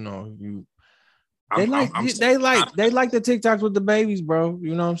like the TikToks with the babies, bro.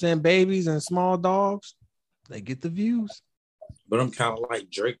 You know what I'm saying? Babies and small dogs, they get the views. But I'm kind of like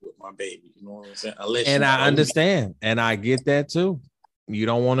Drake with my baby. You know what I'm saying? I understand, and I get that too. You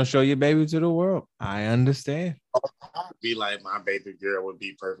don't want to show your baby to the world. I understand. Be like my baby girl would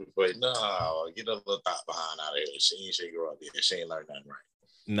be perfect, but no, get a little thought behind out of here. She ain't grow up yet. She ain't learned nothing right.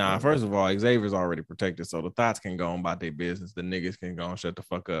 Nah, first of all, Xavier's already protected, so the thoughts can go on about their business. The niggas can go and shut the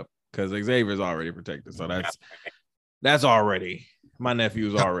fuck up because Xavier's already protected. So that's already my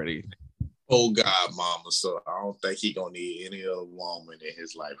nephew's already. Oh God, mama. So I don't think he gonna need any other woman in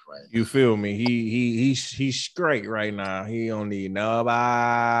his life right now. You feel me? He's straight right now. He don't need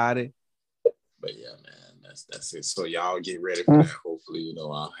nobody. But yeah, man, that's it. So y'all get ready for that. Hopefully, you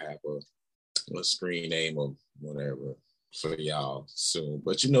know, I'll have a screen name or whatever for y'all soon.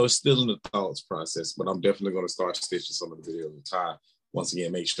 But you know, it's still in the thoughts process. But I'm definitely gonna start stitching some of the videos with Ty. Once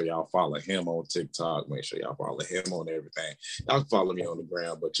again, make sure y'all follow him on TikTok. Make sure y'all follow him on everything. Y'all can follow me on the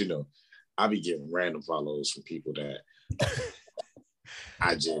ground, but you know, I be getting random follows from people that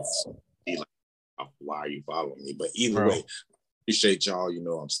I just be like, why are you following me? But either way, appreciate y'all. You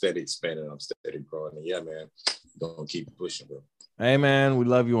know, I'm steady expanding. I'm steady growing. And yeah, man, gonna keep pushing, bro. Hey, man, we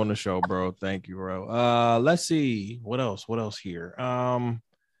love you on the show, bro. Thank you, bro. Let's see. What else here? I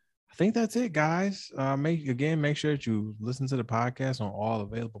think that's it, guys. Make sure that you listen to the podcast on all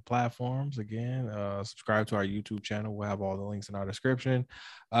available platforms. Again, subscribe to our YouTube channel. We'll have all the links in our description.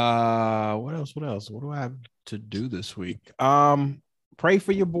 What else? What do I have to do this week? Pray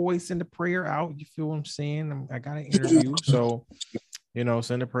for your boy. Send a prayer out. You feel what I'm saying? I got an interview, so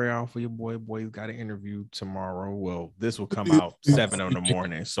send a prayer out for your boy. Boy's got an interview tomorrow. Well, this will come out 7 in the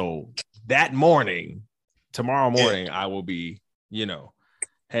morning. So that morning, tomorrow morning, I will be,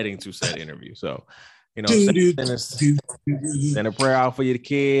 heading to said interview. So, send a prayer out for your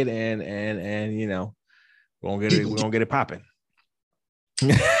kid, and we're gonna get it popping.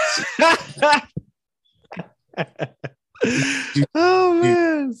 Oh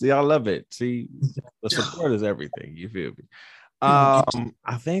man, see, I love it. See, the support is everything. You feel me? I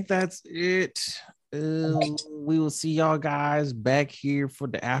think that's it. We will see y'all guys back here for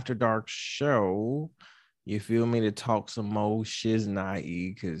the After Dark show. You feel me? To talk some more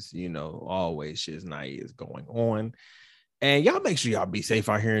shiznai, because always shiznai is going on. And y'all make sure y'all be safe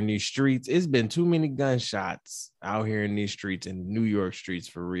out here in these streets. It's been too many gunshots out here in these streets, in New York streets,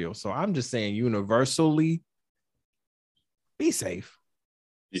 for real. So I'm just saying, universally, be safe.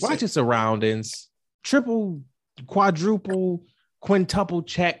 Watch your surroundings. Triple, quadruple, quintuple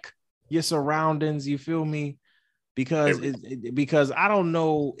check your surroundings. You feel me? Because I don't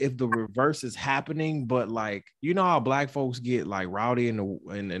know if the reverse is happening, but like, how black folks get like rowdy in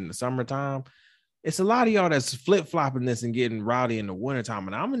the summertime. It's a lot of y'all that's flip-flopping this and getting rowdy in the wintertime.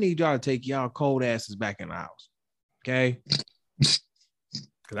 And I'm gonna need y'all to take y'all cold asses back in the house. Okay.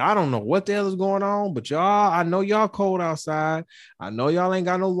 Because I don't know what the hell is going on, but y'all, I know y'all cold outside. I know y'all ain't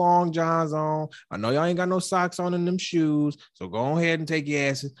got no long johns on. I know y'all ain't got no socks on in them shoes. So go ahead and take your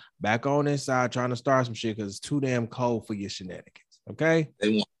asses back on inside trying to start some shit, because it's too damn cold for your shenanigans. Okay? They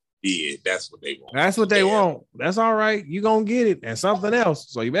want it. That's what they want. That's what they want. That's all right. You gonna get it and something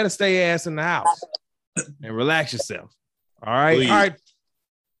else. So you better stay your ass in the house and relax yourself. All right. Please. All right.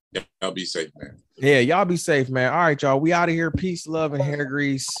 Y'all be safe, man. Yeah, y'all be safe, man. All right, y'all. We out of here. Peace, love, and hair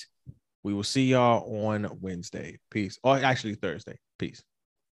grease. We will see y'all on Wednesday. Peace. Or actually Thursday. Peace.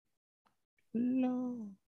 No.